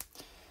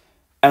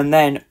 and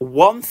then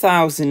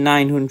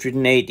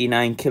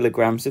 1,989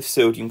 kilograms of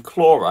sodium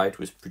chloride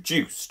was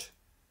produced.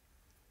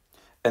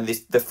 And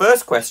the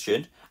first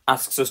question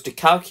asks us to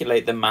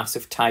calculate the mass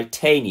of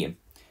titanium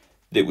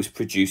that was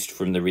produced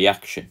from the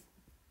reaction.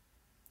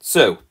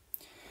 So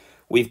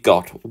we've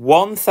got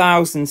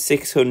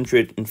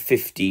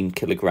 1,615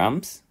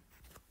 kilograms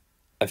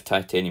of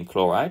titanium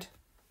chloride,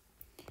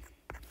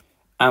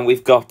 and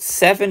we've got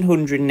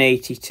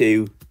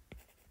 782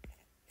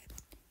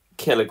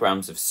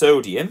 kilograms of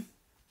sodium,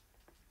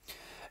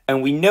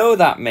 and we know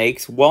that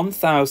makes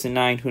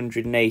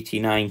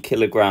 1,989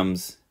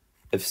 kilograms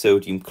of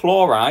sodium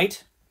chloride,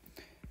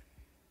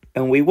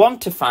 and we want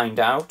to find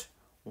out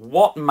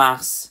what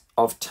mass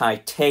of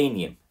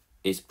titanium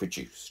is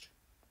produced.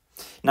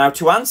 Now,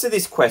 to answer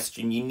this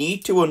question, you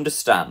need to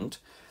understand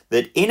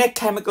that in a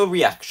chemical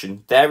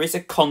reaction, there is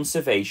a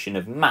conservation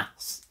of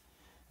mass.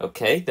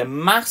 Okay, the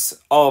mass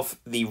of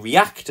the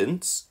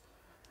reactants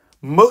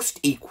must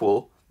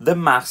equal the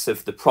mass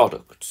of the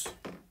products.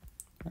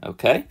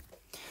 Okay,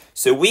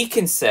 so we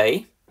can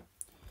say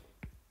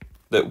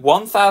that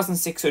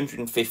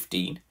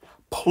 1,615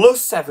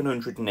 plus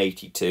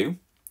 782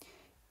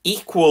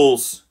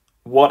 equals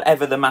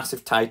whatever the mass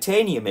of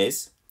titanium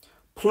is,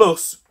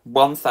 plus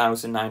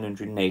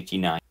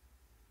 1,989.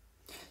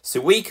 So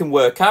we can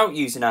work out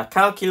using our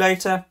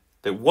calculator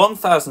that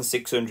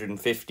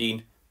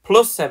 1,615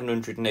 plus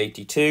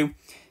 782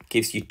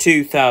 gives you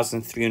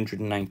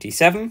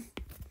 2,397,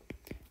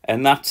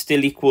 and that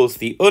still equals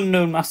the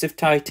unknown mass of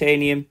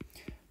titanium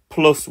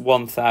plus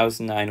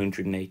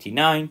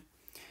 1,989.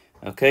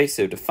 Okay,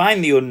 so to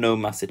find the unknown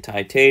mass of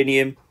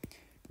titanium,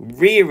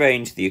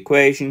 rearrange the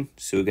equation.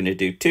 So we're going to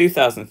do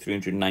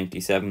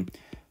 2,397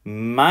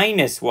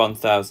 minus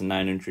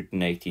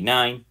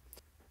 1989,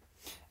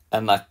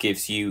 and that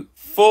gives you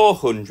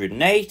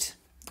 408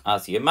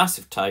 as your mass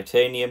of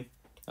titanium.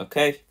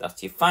 Okay,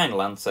 that's your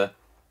final answer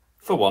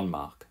for 1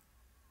 mark.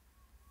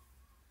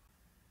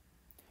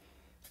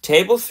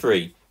 Table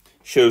 3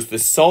 shows the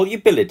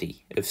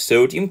solubility of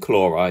sodium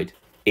chloride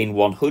in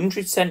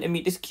 100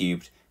 centimeters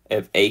cubed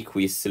of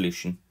aqueous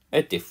solution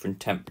at different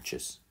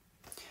temperatures.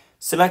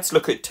 So let's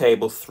look at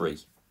table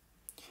 3.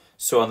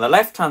 So on the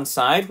left hand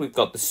side we've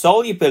got the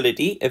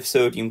solubility of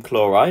sodium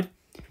chloride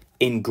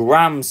in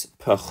grams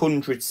per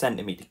 100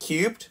 centimeter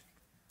cubed,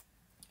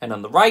 and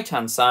on the right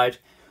hand side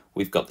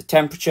we've got the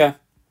temperature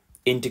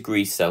in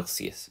degrees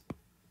Celsius.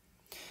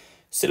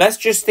 So let's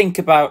just think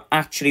about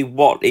actually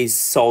what is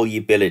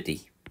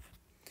solubility.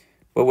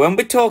 Well, when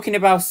we're talking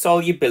about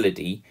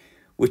solubility,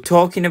 we're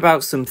talking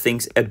about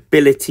something's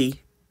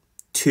ability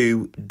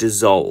to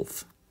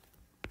dissolve.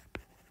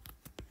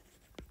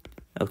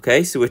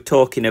 Okay, so we're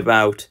talking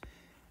about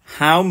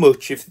how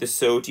much of the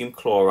sodium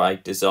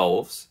chloride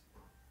dissolves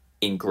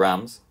in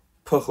grams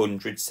per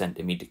 100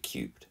 centimeter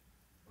cubed.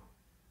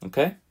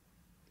 Okay,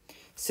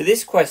 so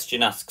this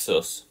question asks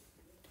us,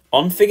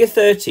 on figure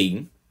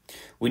 13,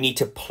 we need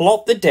to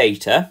plot the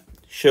data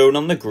shown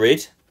on the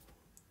grid,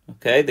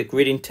 okay, the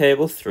grid in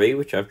table 3,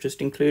 which I've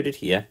just included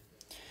here,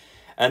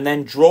 and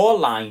then draw a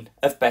line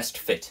of best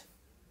fit.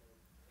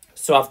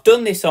 So I've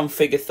done this on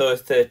figure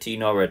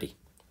 13 already,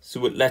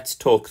 so let's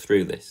talk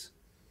through this.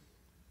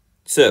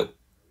 So,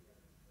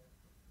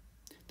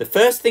 the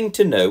first thing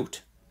to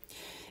note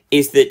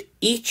is that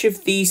each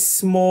of these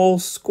small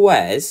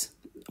squares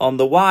on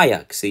the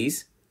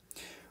y-axis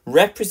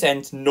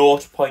represents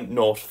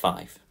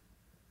 0.05.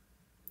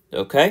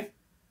 Okay?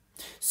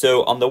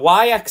 So on the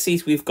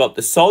y-axis we've got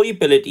the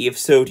solubility of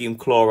sodium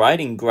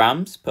chloride in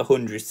grams per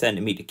 100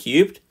 centimeter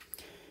cubed,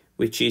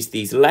 which is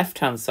these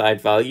left-hand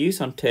side values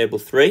on table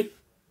 3.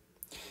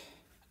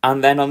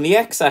 And then on the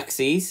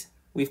x-axis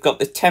we've got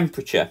the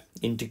temperature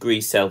in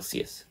degrees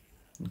Celsius,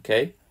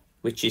 okay,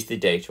 which is the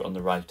data on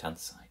the right-hand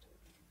side.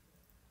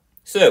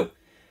 So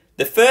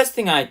the first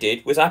thing I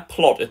did was I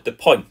plotted the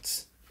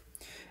points.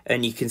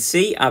 And you can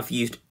see I've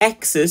used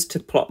x's to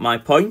plot my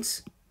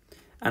points,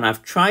 and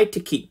I've tried to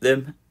keep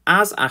them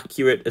as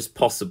accurate as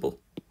possible,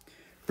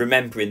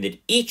 remembering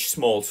that each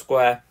small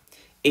square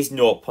is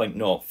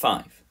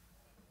 0.05.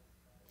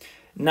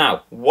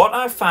 Now, what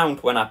I found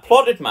when I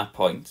plotted my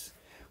points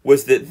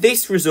was that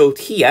this result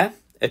here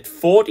at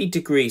 40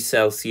 degrees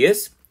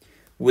Celsius,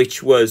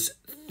 which was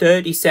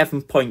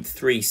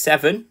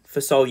 37.37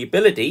 for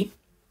solubility,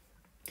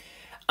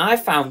 I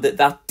found that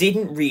that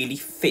didn't really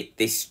fit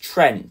this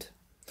trend.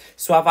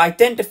 So I've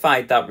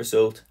identified that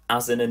result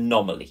as an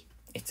anomaly.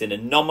 It's an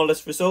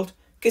anomalous result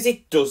because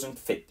it doesn't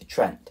fit the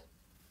trend.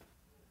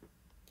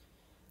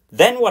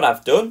 Then what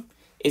I've done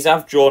is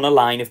I've drawn a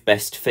line of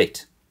best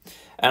fit.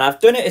 And I've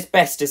done it as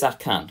best as I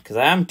can because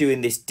I am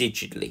doing this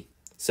digitally.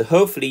 So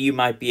hopefully you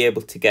might be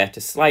able to get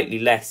a slightly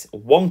less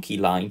wonky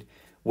line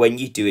when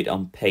you do it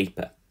on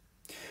paper.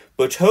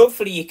 But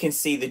hopefully you can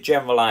see the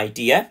general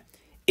idea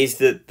is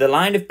that the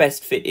line of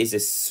best fit is a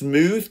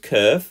smooth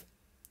curve,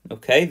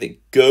 okay,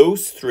 that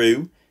goes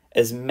through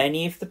as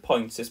many of the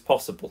points as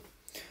possible,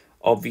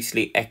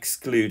 obviously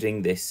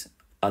excluding this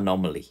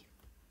anomaly.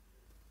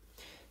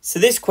 So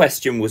this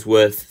question was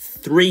worth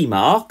 3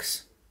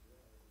 marks,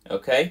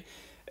 okay,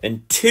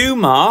 and 2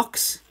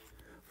 marks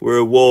were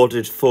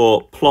awarded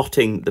for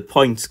plotting the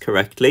points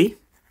correctly,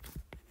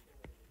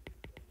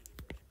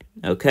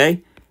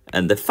 okay,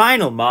 and the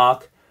final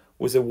mark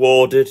was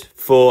awarded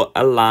for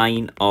a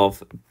line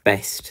of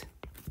best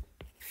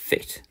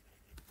fit.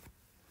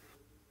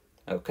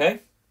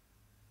 Okay.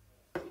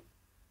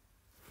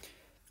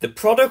 The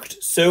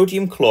product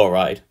sodium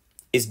chloride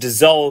is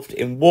dissolved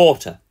in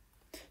water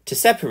to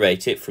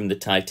separate it from the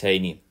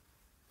titanium.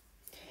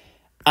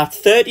 At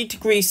 30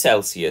 degrees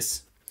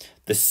Celsius,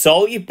 the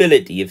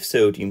solubility of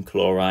sodium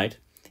chloride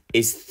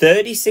is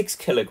 36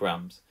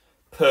 kilograms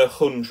per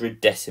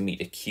 100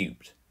 decimeter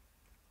cubed.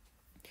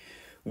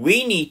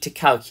 We need to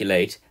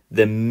calculate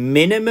the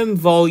minimum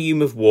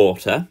volume of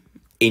water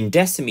in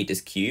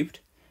decimeters cubed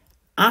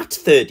at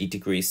 30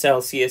 degrees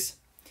Celsius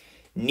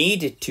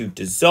needed to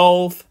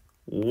dissolve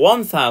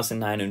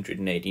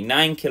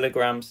 1989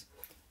 kilograms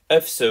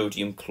of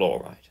sodium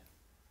chloride.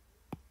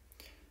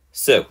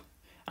 So,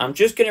 I'm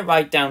just going to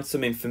write down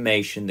some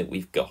information that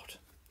we've got.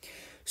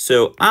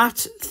 So,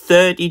 at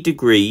 30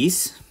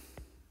 degrees,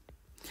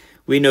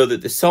 we know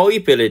that the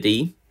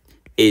solubility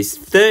is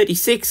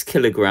 36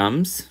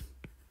 kilograms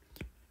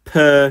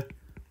per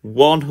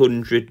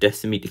 100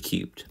 decimeter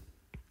cubed.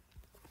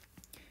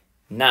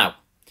 Now,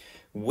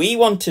 we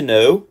want to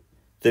know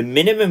the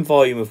minimum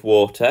volume of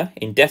water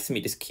in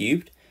decimeters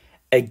cubed,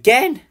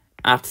 again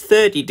at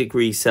 30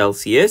 degrees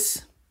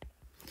Celsius,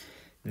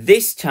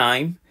 this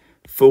time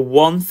for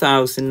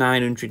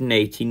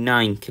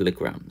 1989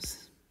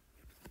 kilograms.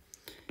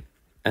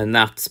 And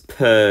that's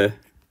per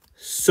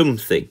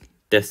something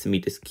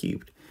decimeters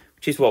cubed,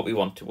 which is what we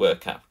want to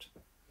work out.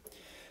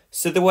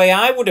 So the way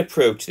I would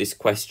approach this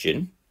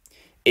question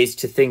is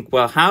to think,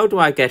 well, how do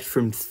I get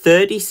from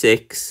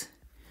 36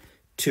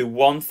 to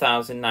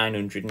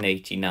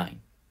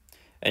 1989?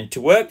 And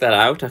to work that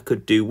out, I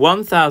could do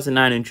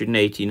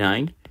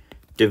 1989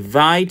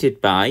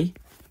 divided by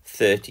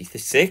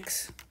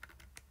 36,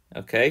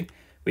 okay,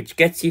 which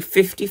gets you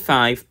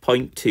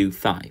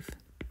 55.25.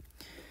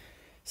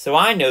 So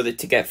I know that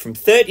to get from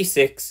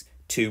 36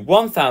 to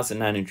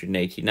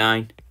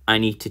 1989, I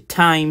need to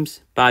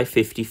times by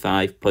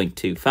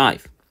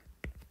 55.25.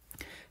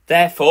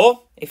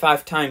 Therefore, if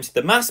I've times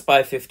the mass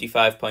by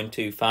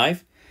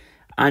 55.25,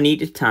 I need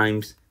to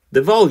times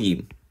the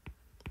volume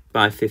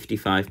by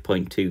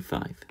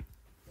 55.25.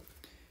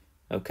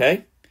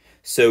 Okay,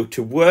 so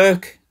to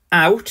work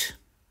out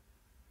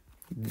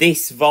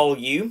this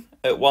volume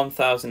at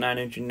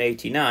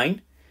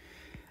 1989,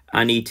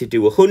 I need to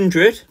do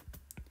 100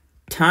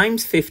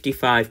 times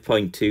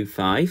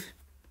 55.25,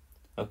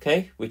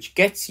 okay, which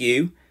gets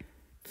you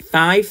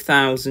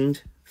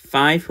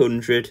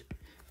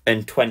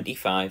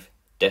 5,525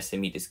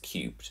 decimeters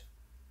cubed.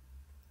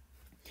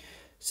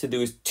 So there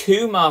was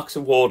 2 marks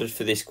awarded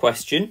for this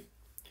question.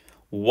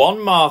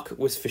 1 mark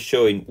was for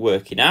showing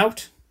working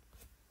out,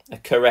 a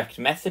correct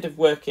method of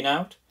working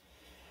out,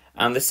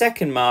 and the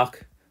second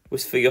mark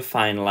was for your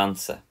final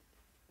answer.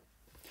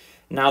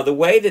 Now, the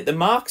way that the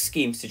mark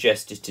scheme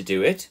suggested to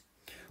do it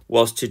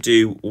was to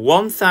do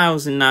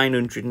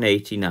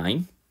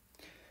 1989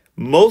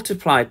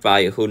 multiplied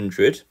by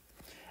 100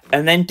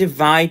 and then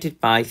divided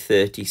by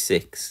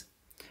 36.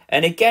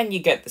 And again, you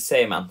get the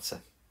same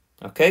answer.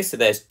 Okay, so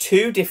there's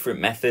 2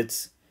 different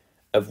methods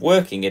of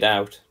working it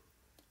out,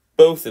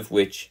 both of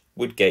which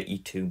would get you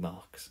 2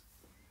 marks.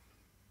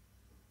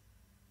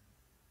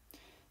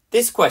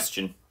 This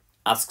question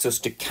asks us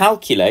to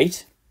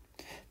calculate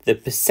the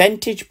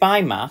percentage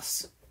by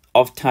mass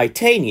of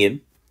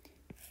titanium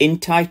in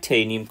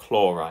titanium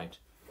chloride,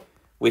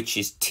 which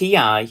is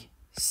TiCl4.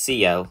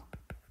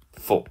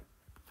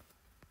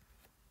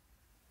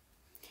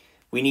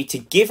 We need to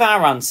give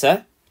our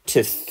answer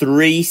to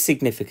 3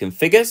 significant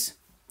figures,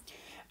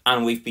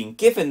 and we've been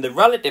given the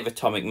relative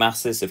atomic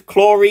masses of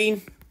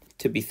chlorine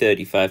to be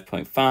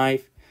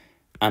 35.5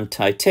 and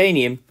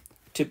titanium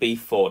to be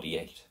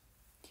 48.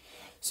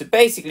 So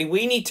basically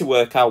we need to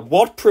work out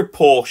what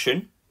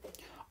proportion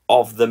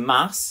of the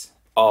mass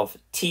of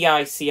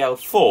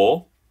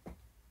TiCl4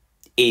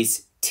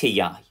 is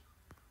Ti.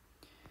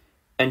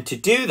 And to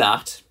do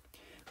that,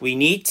 we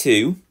need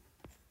to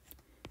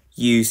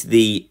use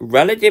the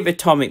relative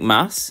atomic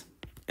mass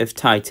of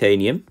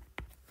titanium,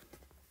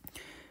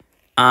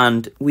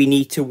 and we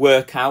need to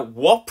work out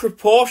what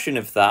proportion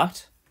of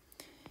that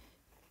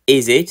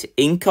is it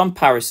in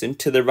comparison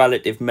to the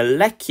relative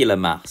molecular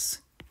mass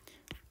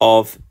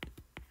of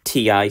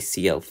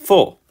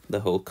TiCl4,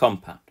 the whole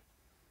compound.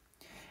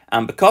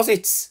 And because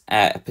it's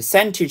a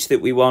percentage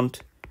that we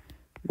want,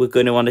 we're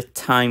going to want to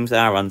times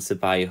our answer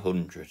by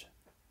 100.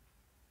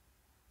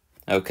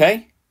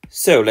 Okay,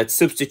 so let's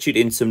substitute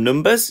in some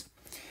numbers.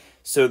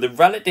 So the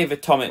relative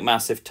atomic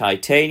mass of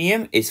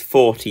titanium is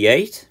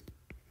 48.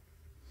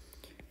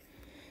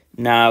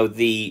 Now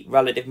the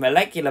relative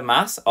molecular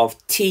mass of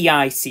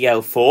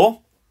TiCl4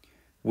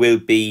 will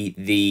be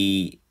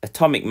the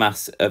atomic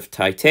mass of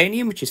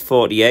titanium, which is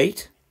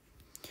 48,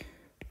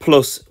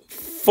 plus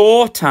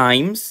 4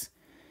 times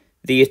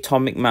the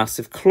atomic mass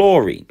of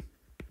chlorine,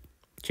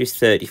 which is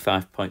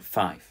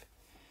 35.5.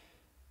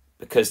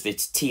 Because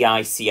it's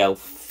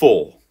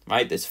TiCl4,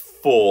 right? There's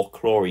 4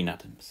 chlorine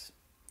atoms.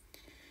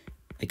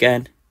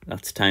 Again,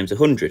 that's times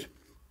 100.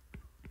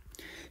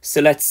 So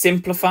let's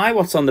simplify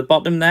what's on the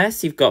bottom there.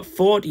 So you've got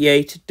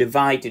 48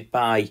 divided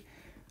by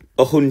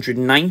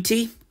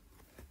 190.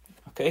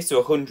 Okay, so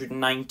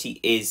 190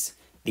 is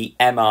the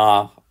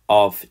MR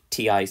of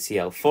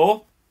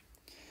TiCl4.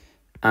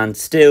 And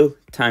still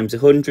times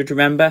 100,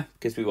 remember,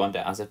 because we want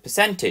it as a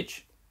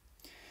percentage.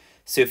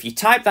 So if you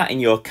type that in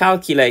your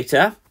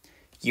calculator,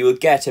 you will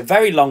get a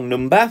very long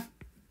number,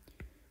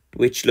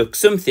 which looks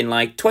something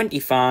like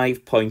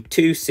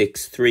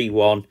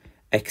 25.2631,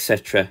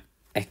 etc.,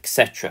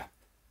 etc.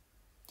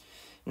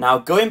 Now,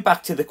 going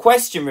back to the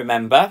question,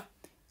 remember,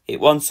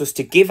 it wants us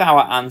to give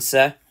our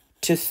answer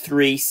to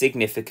 3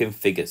 significant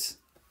figures.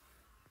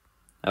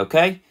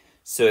 Okay,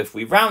 so if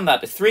we round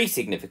that to 3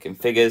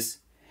 significant figures,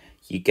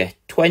 you get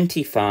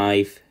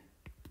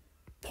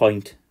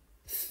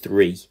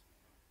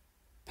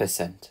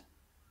 25.3%.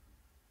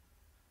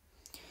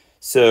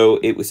 So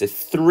it was a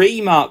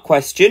 3-mark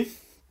question.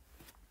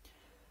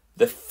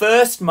 The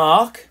first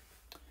mark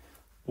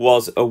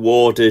was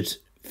awarded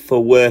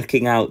for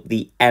working out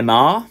the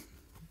MR,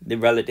 the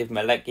relative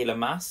molecular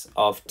mass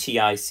of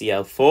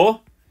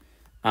TiCl4,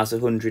 as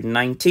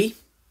 190.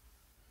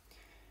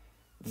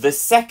 The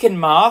second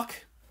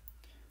mark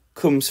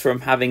comes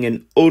from having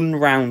an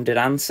unrounded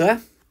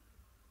answer,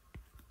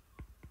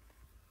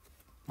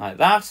 like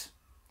that.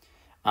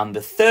 And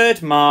the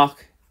third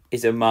mark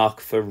is a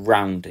mark for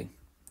rounding.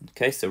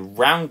 Okay, so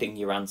rounding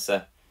your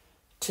answer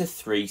to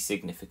 3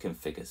 significant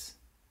figures.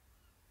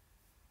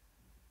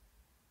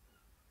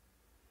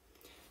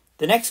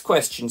 The next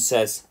question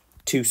says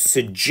to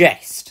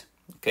suggest.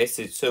 Okay,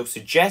 so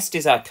suggest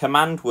is our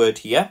command word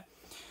here.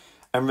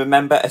 And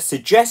remember, a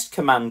suggest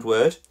command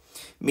word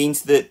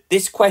means that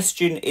this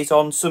question is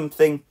on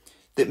something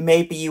that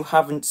maybe you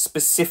haven't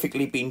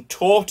specifically been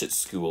taught at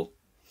school,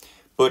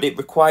 but it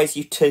requires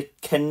you to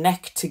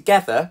connect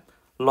together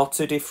lots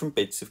of different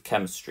bits of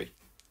chemistry.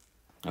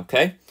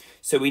 Okay,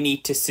 so we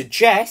need to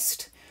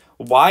suggest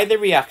why the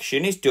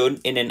reaction is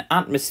done in an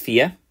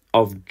atmosphere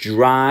of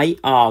dry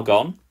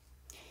argon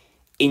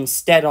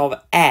instead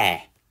of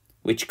air,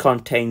 which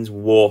contains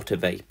water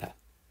vapour.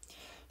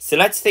 So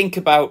let's think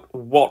about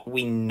what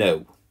we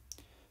know.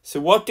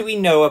 So what do we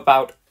know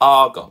about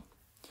argon?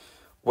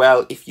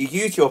 Well, if you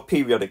use your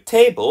periodic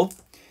table,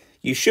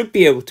 you should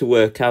be able to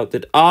work out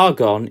that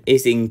argon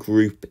is in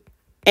group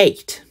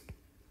 8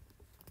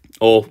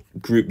 or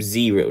group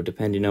 0,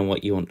 depending on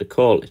what you want to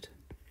call it.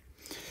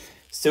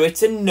 So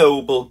it's a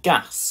noble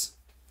gas.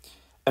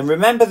 And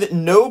remember that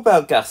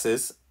noble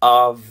gases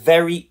are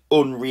very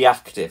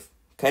unreactive.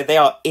 Okay, they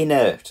are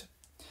inert.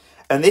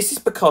 And this is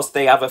because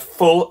they have a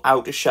full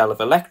outer shell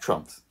of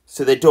electrons.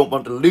 So they don't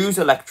want to lose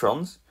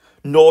electrons,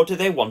 nor do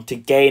they want to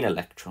gain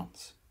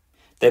electrons.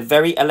 They're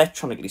very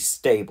electronically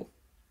stable.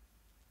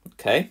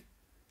 Okay?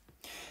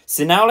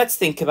 So now let's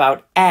think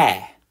about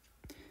air.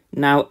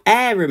 Now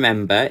air,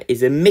 remember,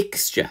 is a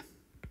mixture.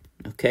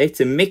 Okay,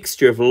 it's a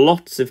mixture of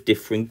lots of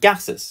different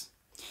gases.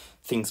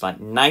 Things like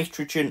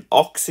nitrogen,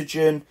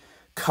 oxygen,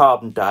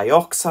 carbon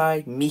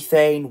dioxide,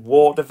 methane,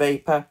 water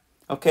vapour.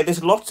 Okay,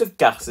 there's lots of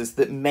gases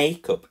that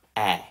make up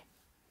air.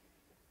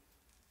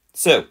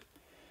 So,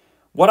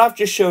 what I've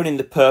just shown in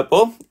the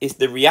purple is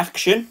the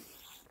reaction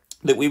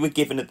that we were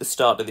given at the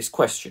start of this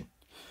question.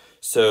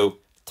 So,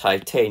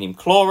 titanium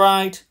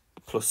chloride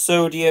plus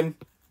sodium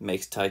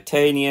makes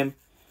titanium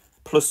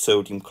plus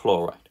sodium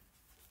chloride.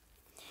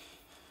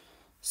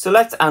 So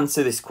let's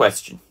answer this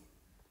question.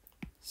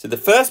 So the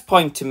first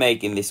point to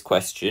make in this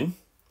question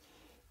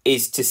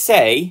is to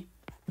say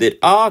that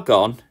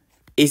argon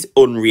is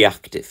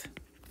unreactive.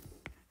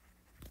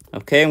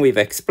 Okay, and we've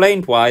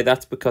explained why.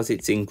 That's because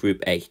it's in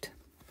group 8.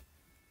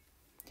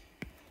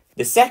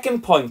 The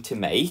second point to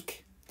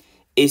make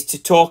is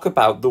to talk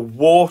about the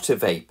water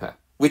vapour,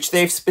 which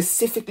they've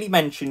specifically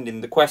mentioned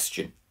in the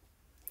question.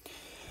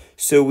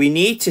 So we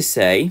need to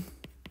say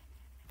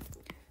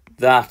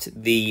that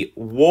the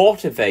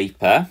water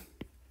vapour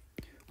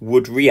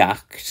would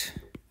react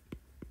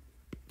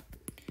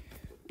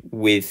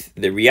with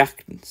the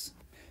reactants.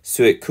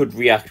 So it could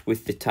react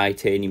with the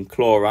titanium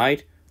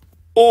chloride,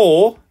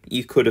 or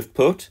you could have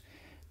put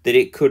that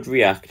it could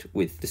react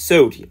with the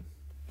sodium.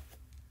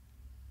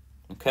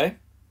 Okay?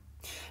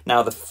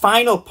 Now the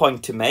final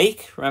point to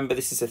make, remember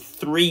this is a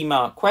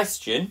 3-mark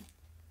question,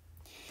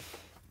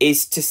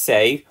 is to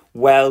say,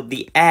 well,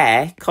 the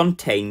air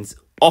contains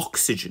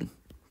oxygen,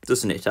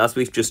 doesn't it? As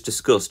we've just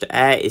discussed,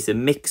 air is a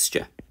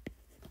mixture.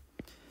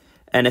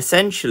 And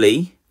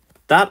essentially,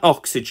 that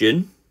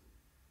oxygen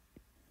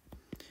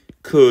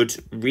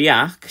could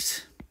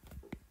react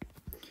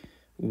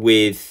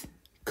with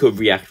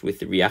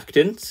the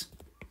reactants,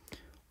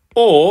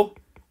 or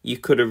you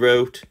could have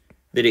wrote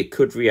that it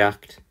could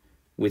react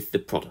with the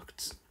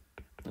products.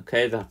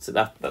 Okay, that's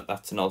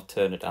an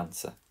alternate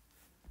answer.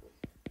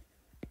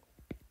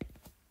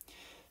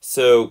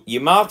 So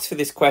your marks for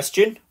this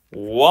question: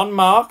 1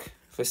 mark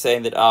for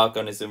saying that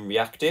argon is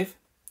unreactive,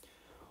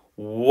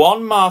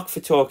 1 mark for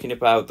talking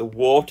about the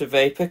water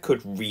vapour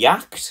could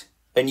react,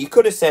 and you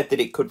could have said that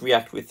it could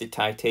react with the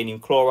titanium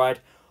chloride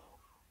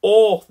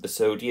or the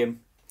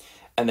sodium,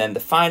 and then the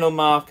final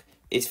mark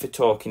is for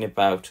talking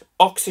about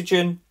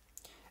oxygen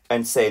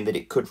and saying that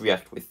it could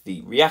react with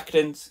the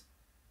reactants,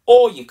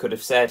 or you could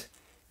have said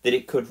that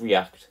it could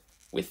react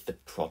with the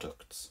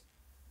products.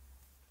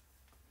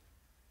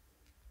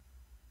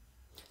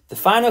 The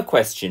final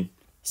question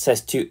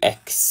says to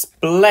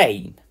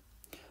explain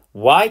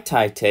why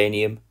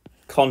titanium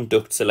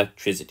conducts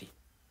electricity.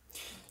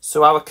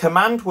 So our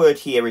command word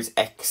here is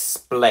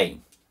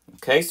explain.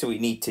 Okay, so we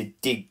need to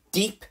dig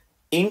deep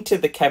into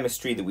the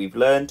chemistry that we've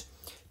learned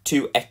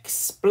to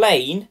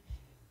explain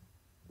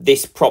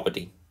this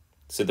property.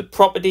 So the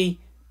property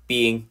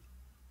being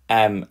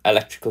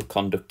electrical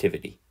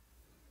conductivity.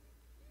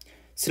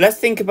 So let's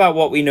think about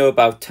what we know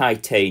about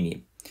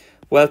titanium.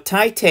 Well,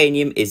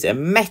 titanium is a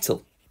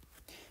metal.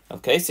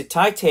 Okay, so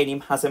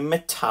titanium has a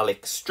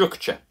metallic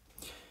structure,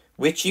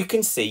 which you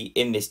can see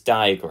in this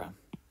diagram.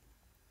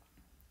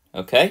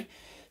 Okay,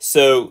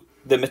 so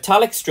the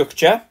metallic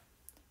structure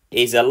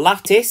is a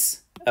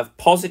lattice of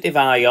positive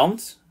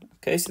ions.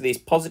 Okay, so these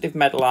positive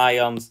metal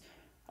ions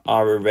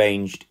are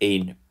arranged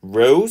in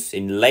rows,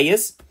 in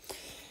layers.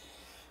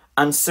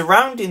 And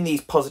surrounding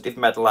these positive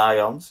metal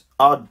ions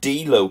are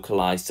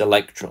delocalized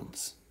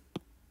electrons.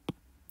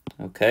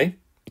 Okay,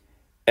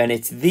 and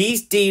it's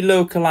these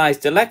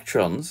delocalized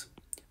electrons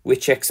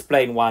which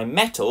explain why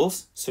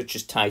metals, such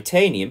as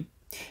titanium,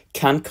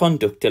 can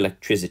conduct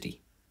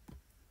electricity.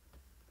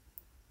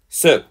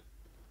 So,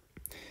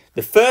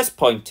 the first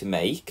point to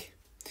make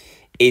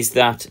is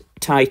that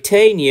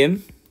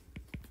titanium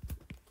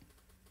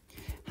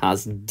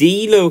has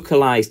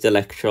delocalized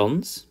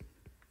electrons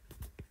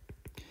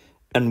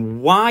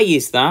And why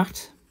is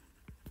that?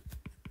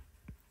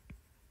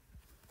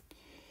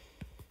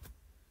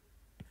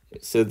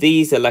 So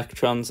these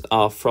electrons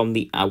are from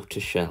the outer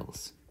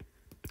shells.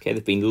 Okay,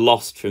 they've been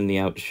lost from the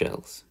outer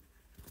shells.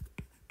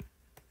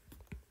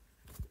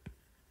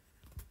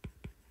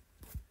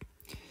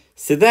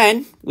 So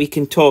then we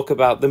can talk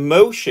about the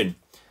motion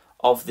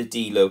of the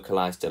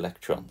delocalized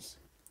electrons.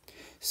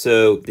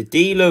 So the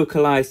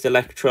delocalized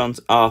electrons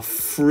are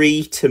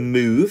free to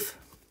move.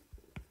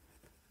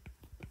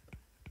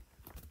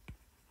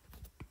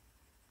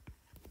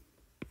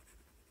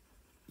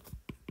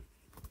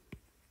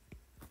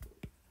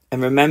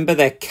 And remember,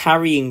 they're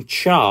carrying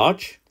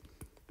charge.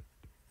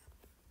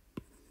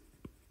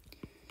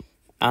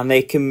 And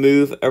they can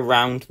move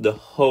around the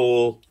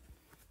whole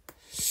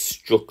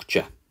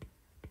structure.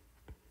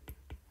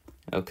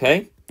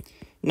 Okay?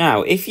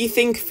 Now, if you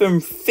think from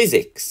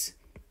physics,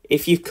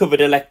 if you've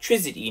covered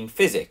electricity in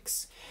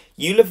physics,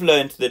 you'll have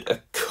learned that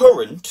a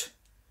current,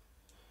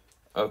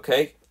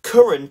 okay,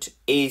 current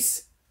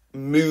is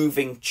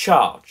moving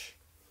charge.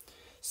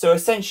 So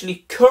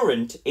essentially,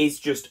 current is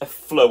just a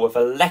flow of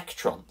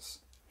electrons.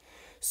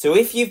 So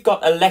if you've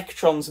got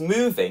electrons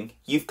moving,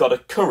 you've got a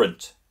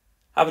current,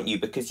 haven't you?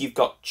 Because you've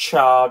got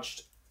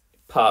charged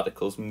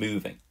particles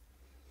moving.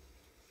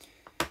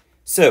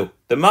 So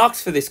the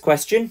marks for this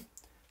question.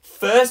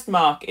 First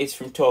mark is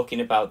from talking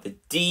about the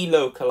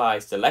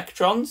delocalized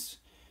electrons.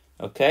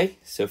 Okay,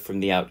 so from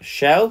the outer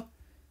shell.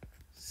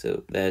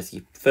 So there's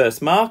your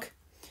first mark.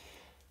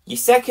 Your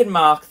second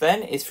mark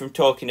then is from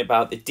talking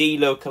about the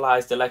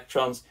delocalized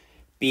electrons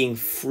being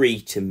free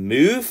to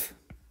move.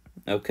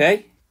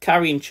 Okay,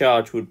 carrying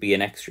charge would be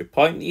an extra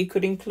point that you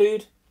could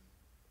include.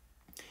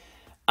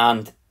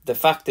 And the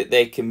fact that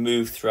they can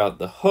move throughout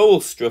the whole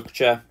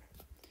structure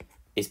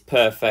is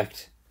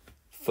perfect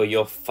for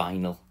your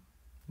final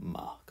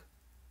mark.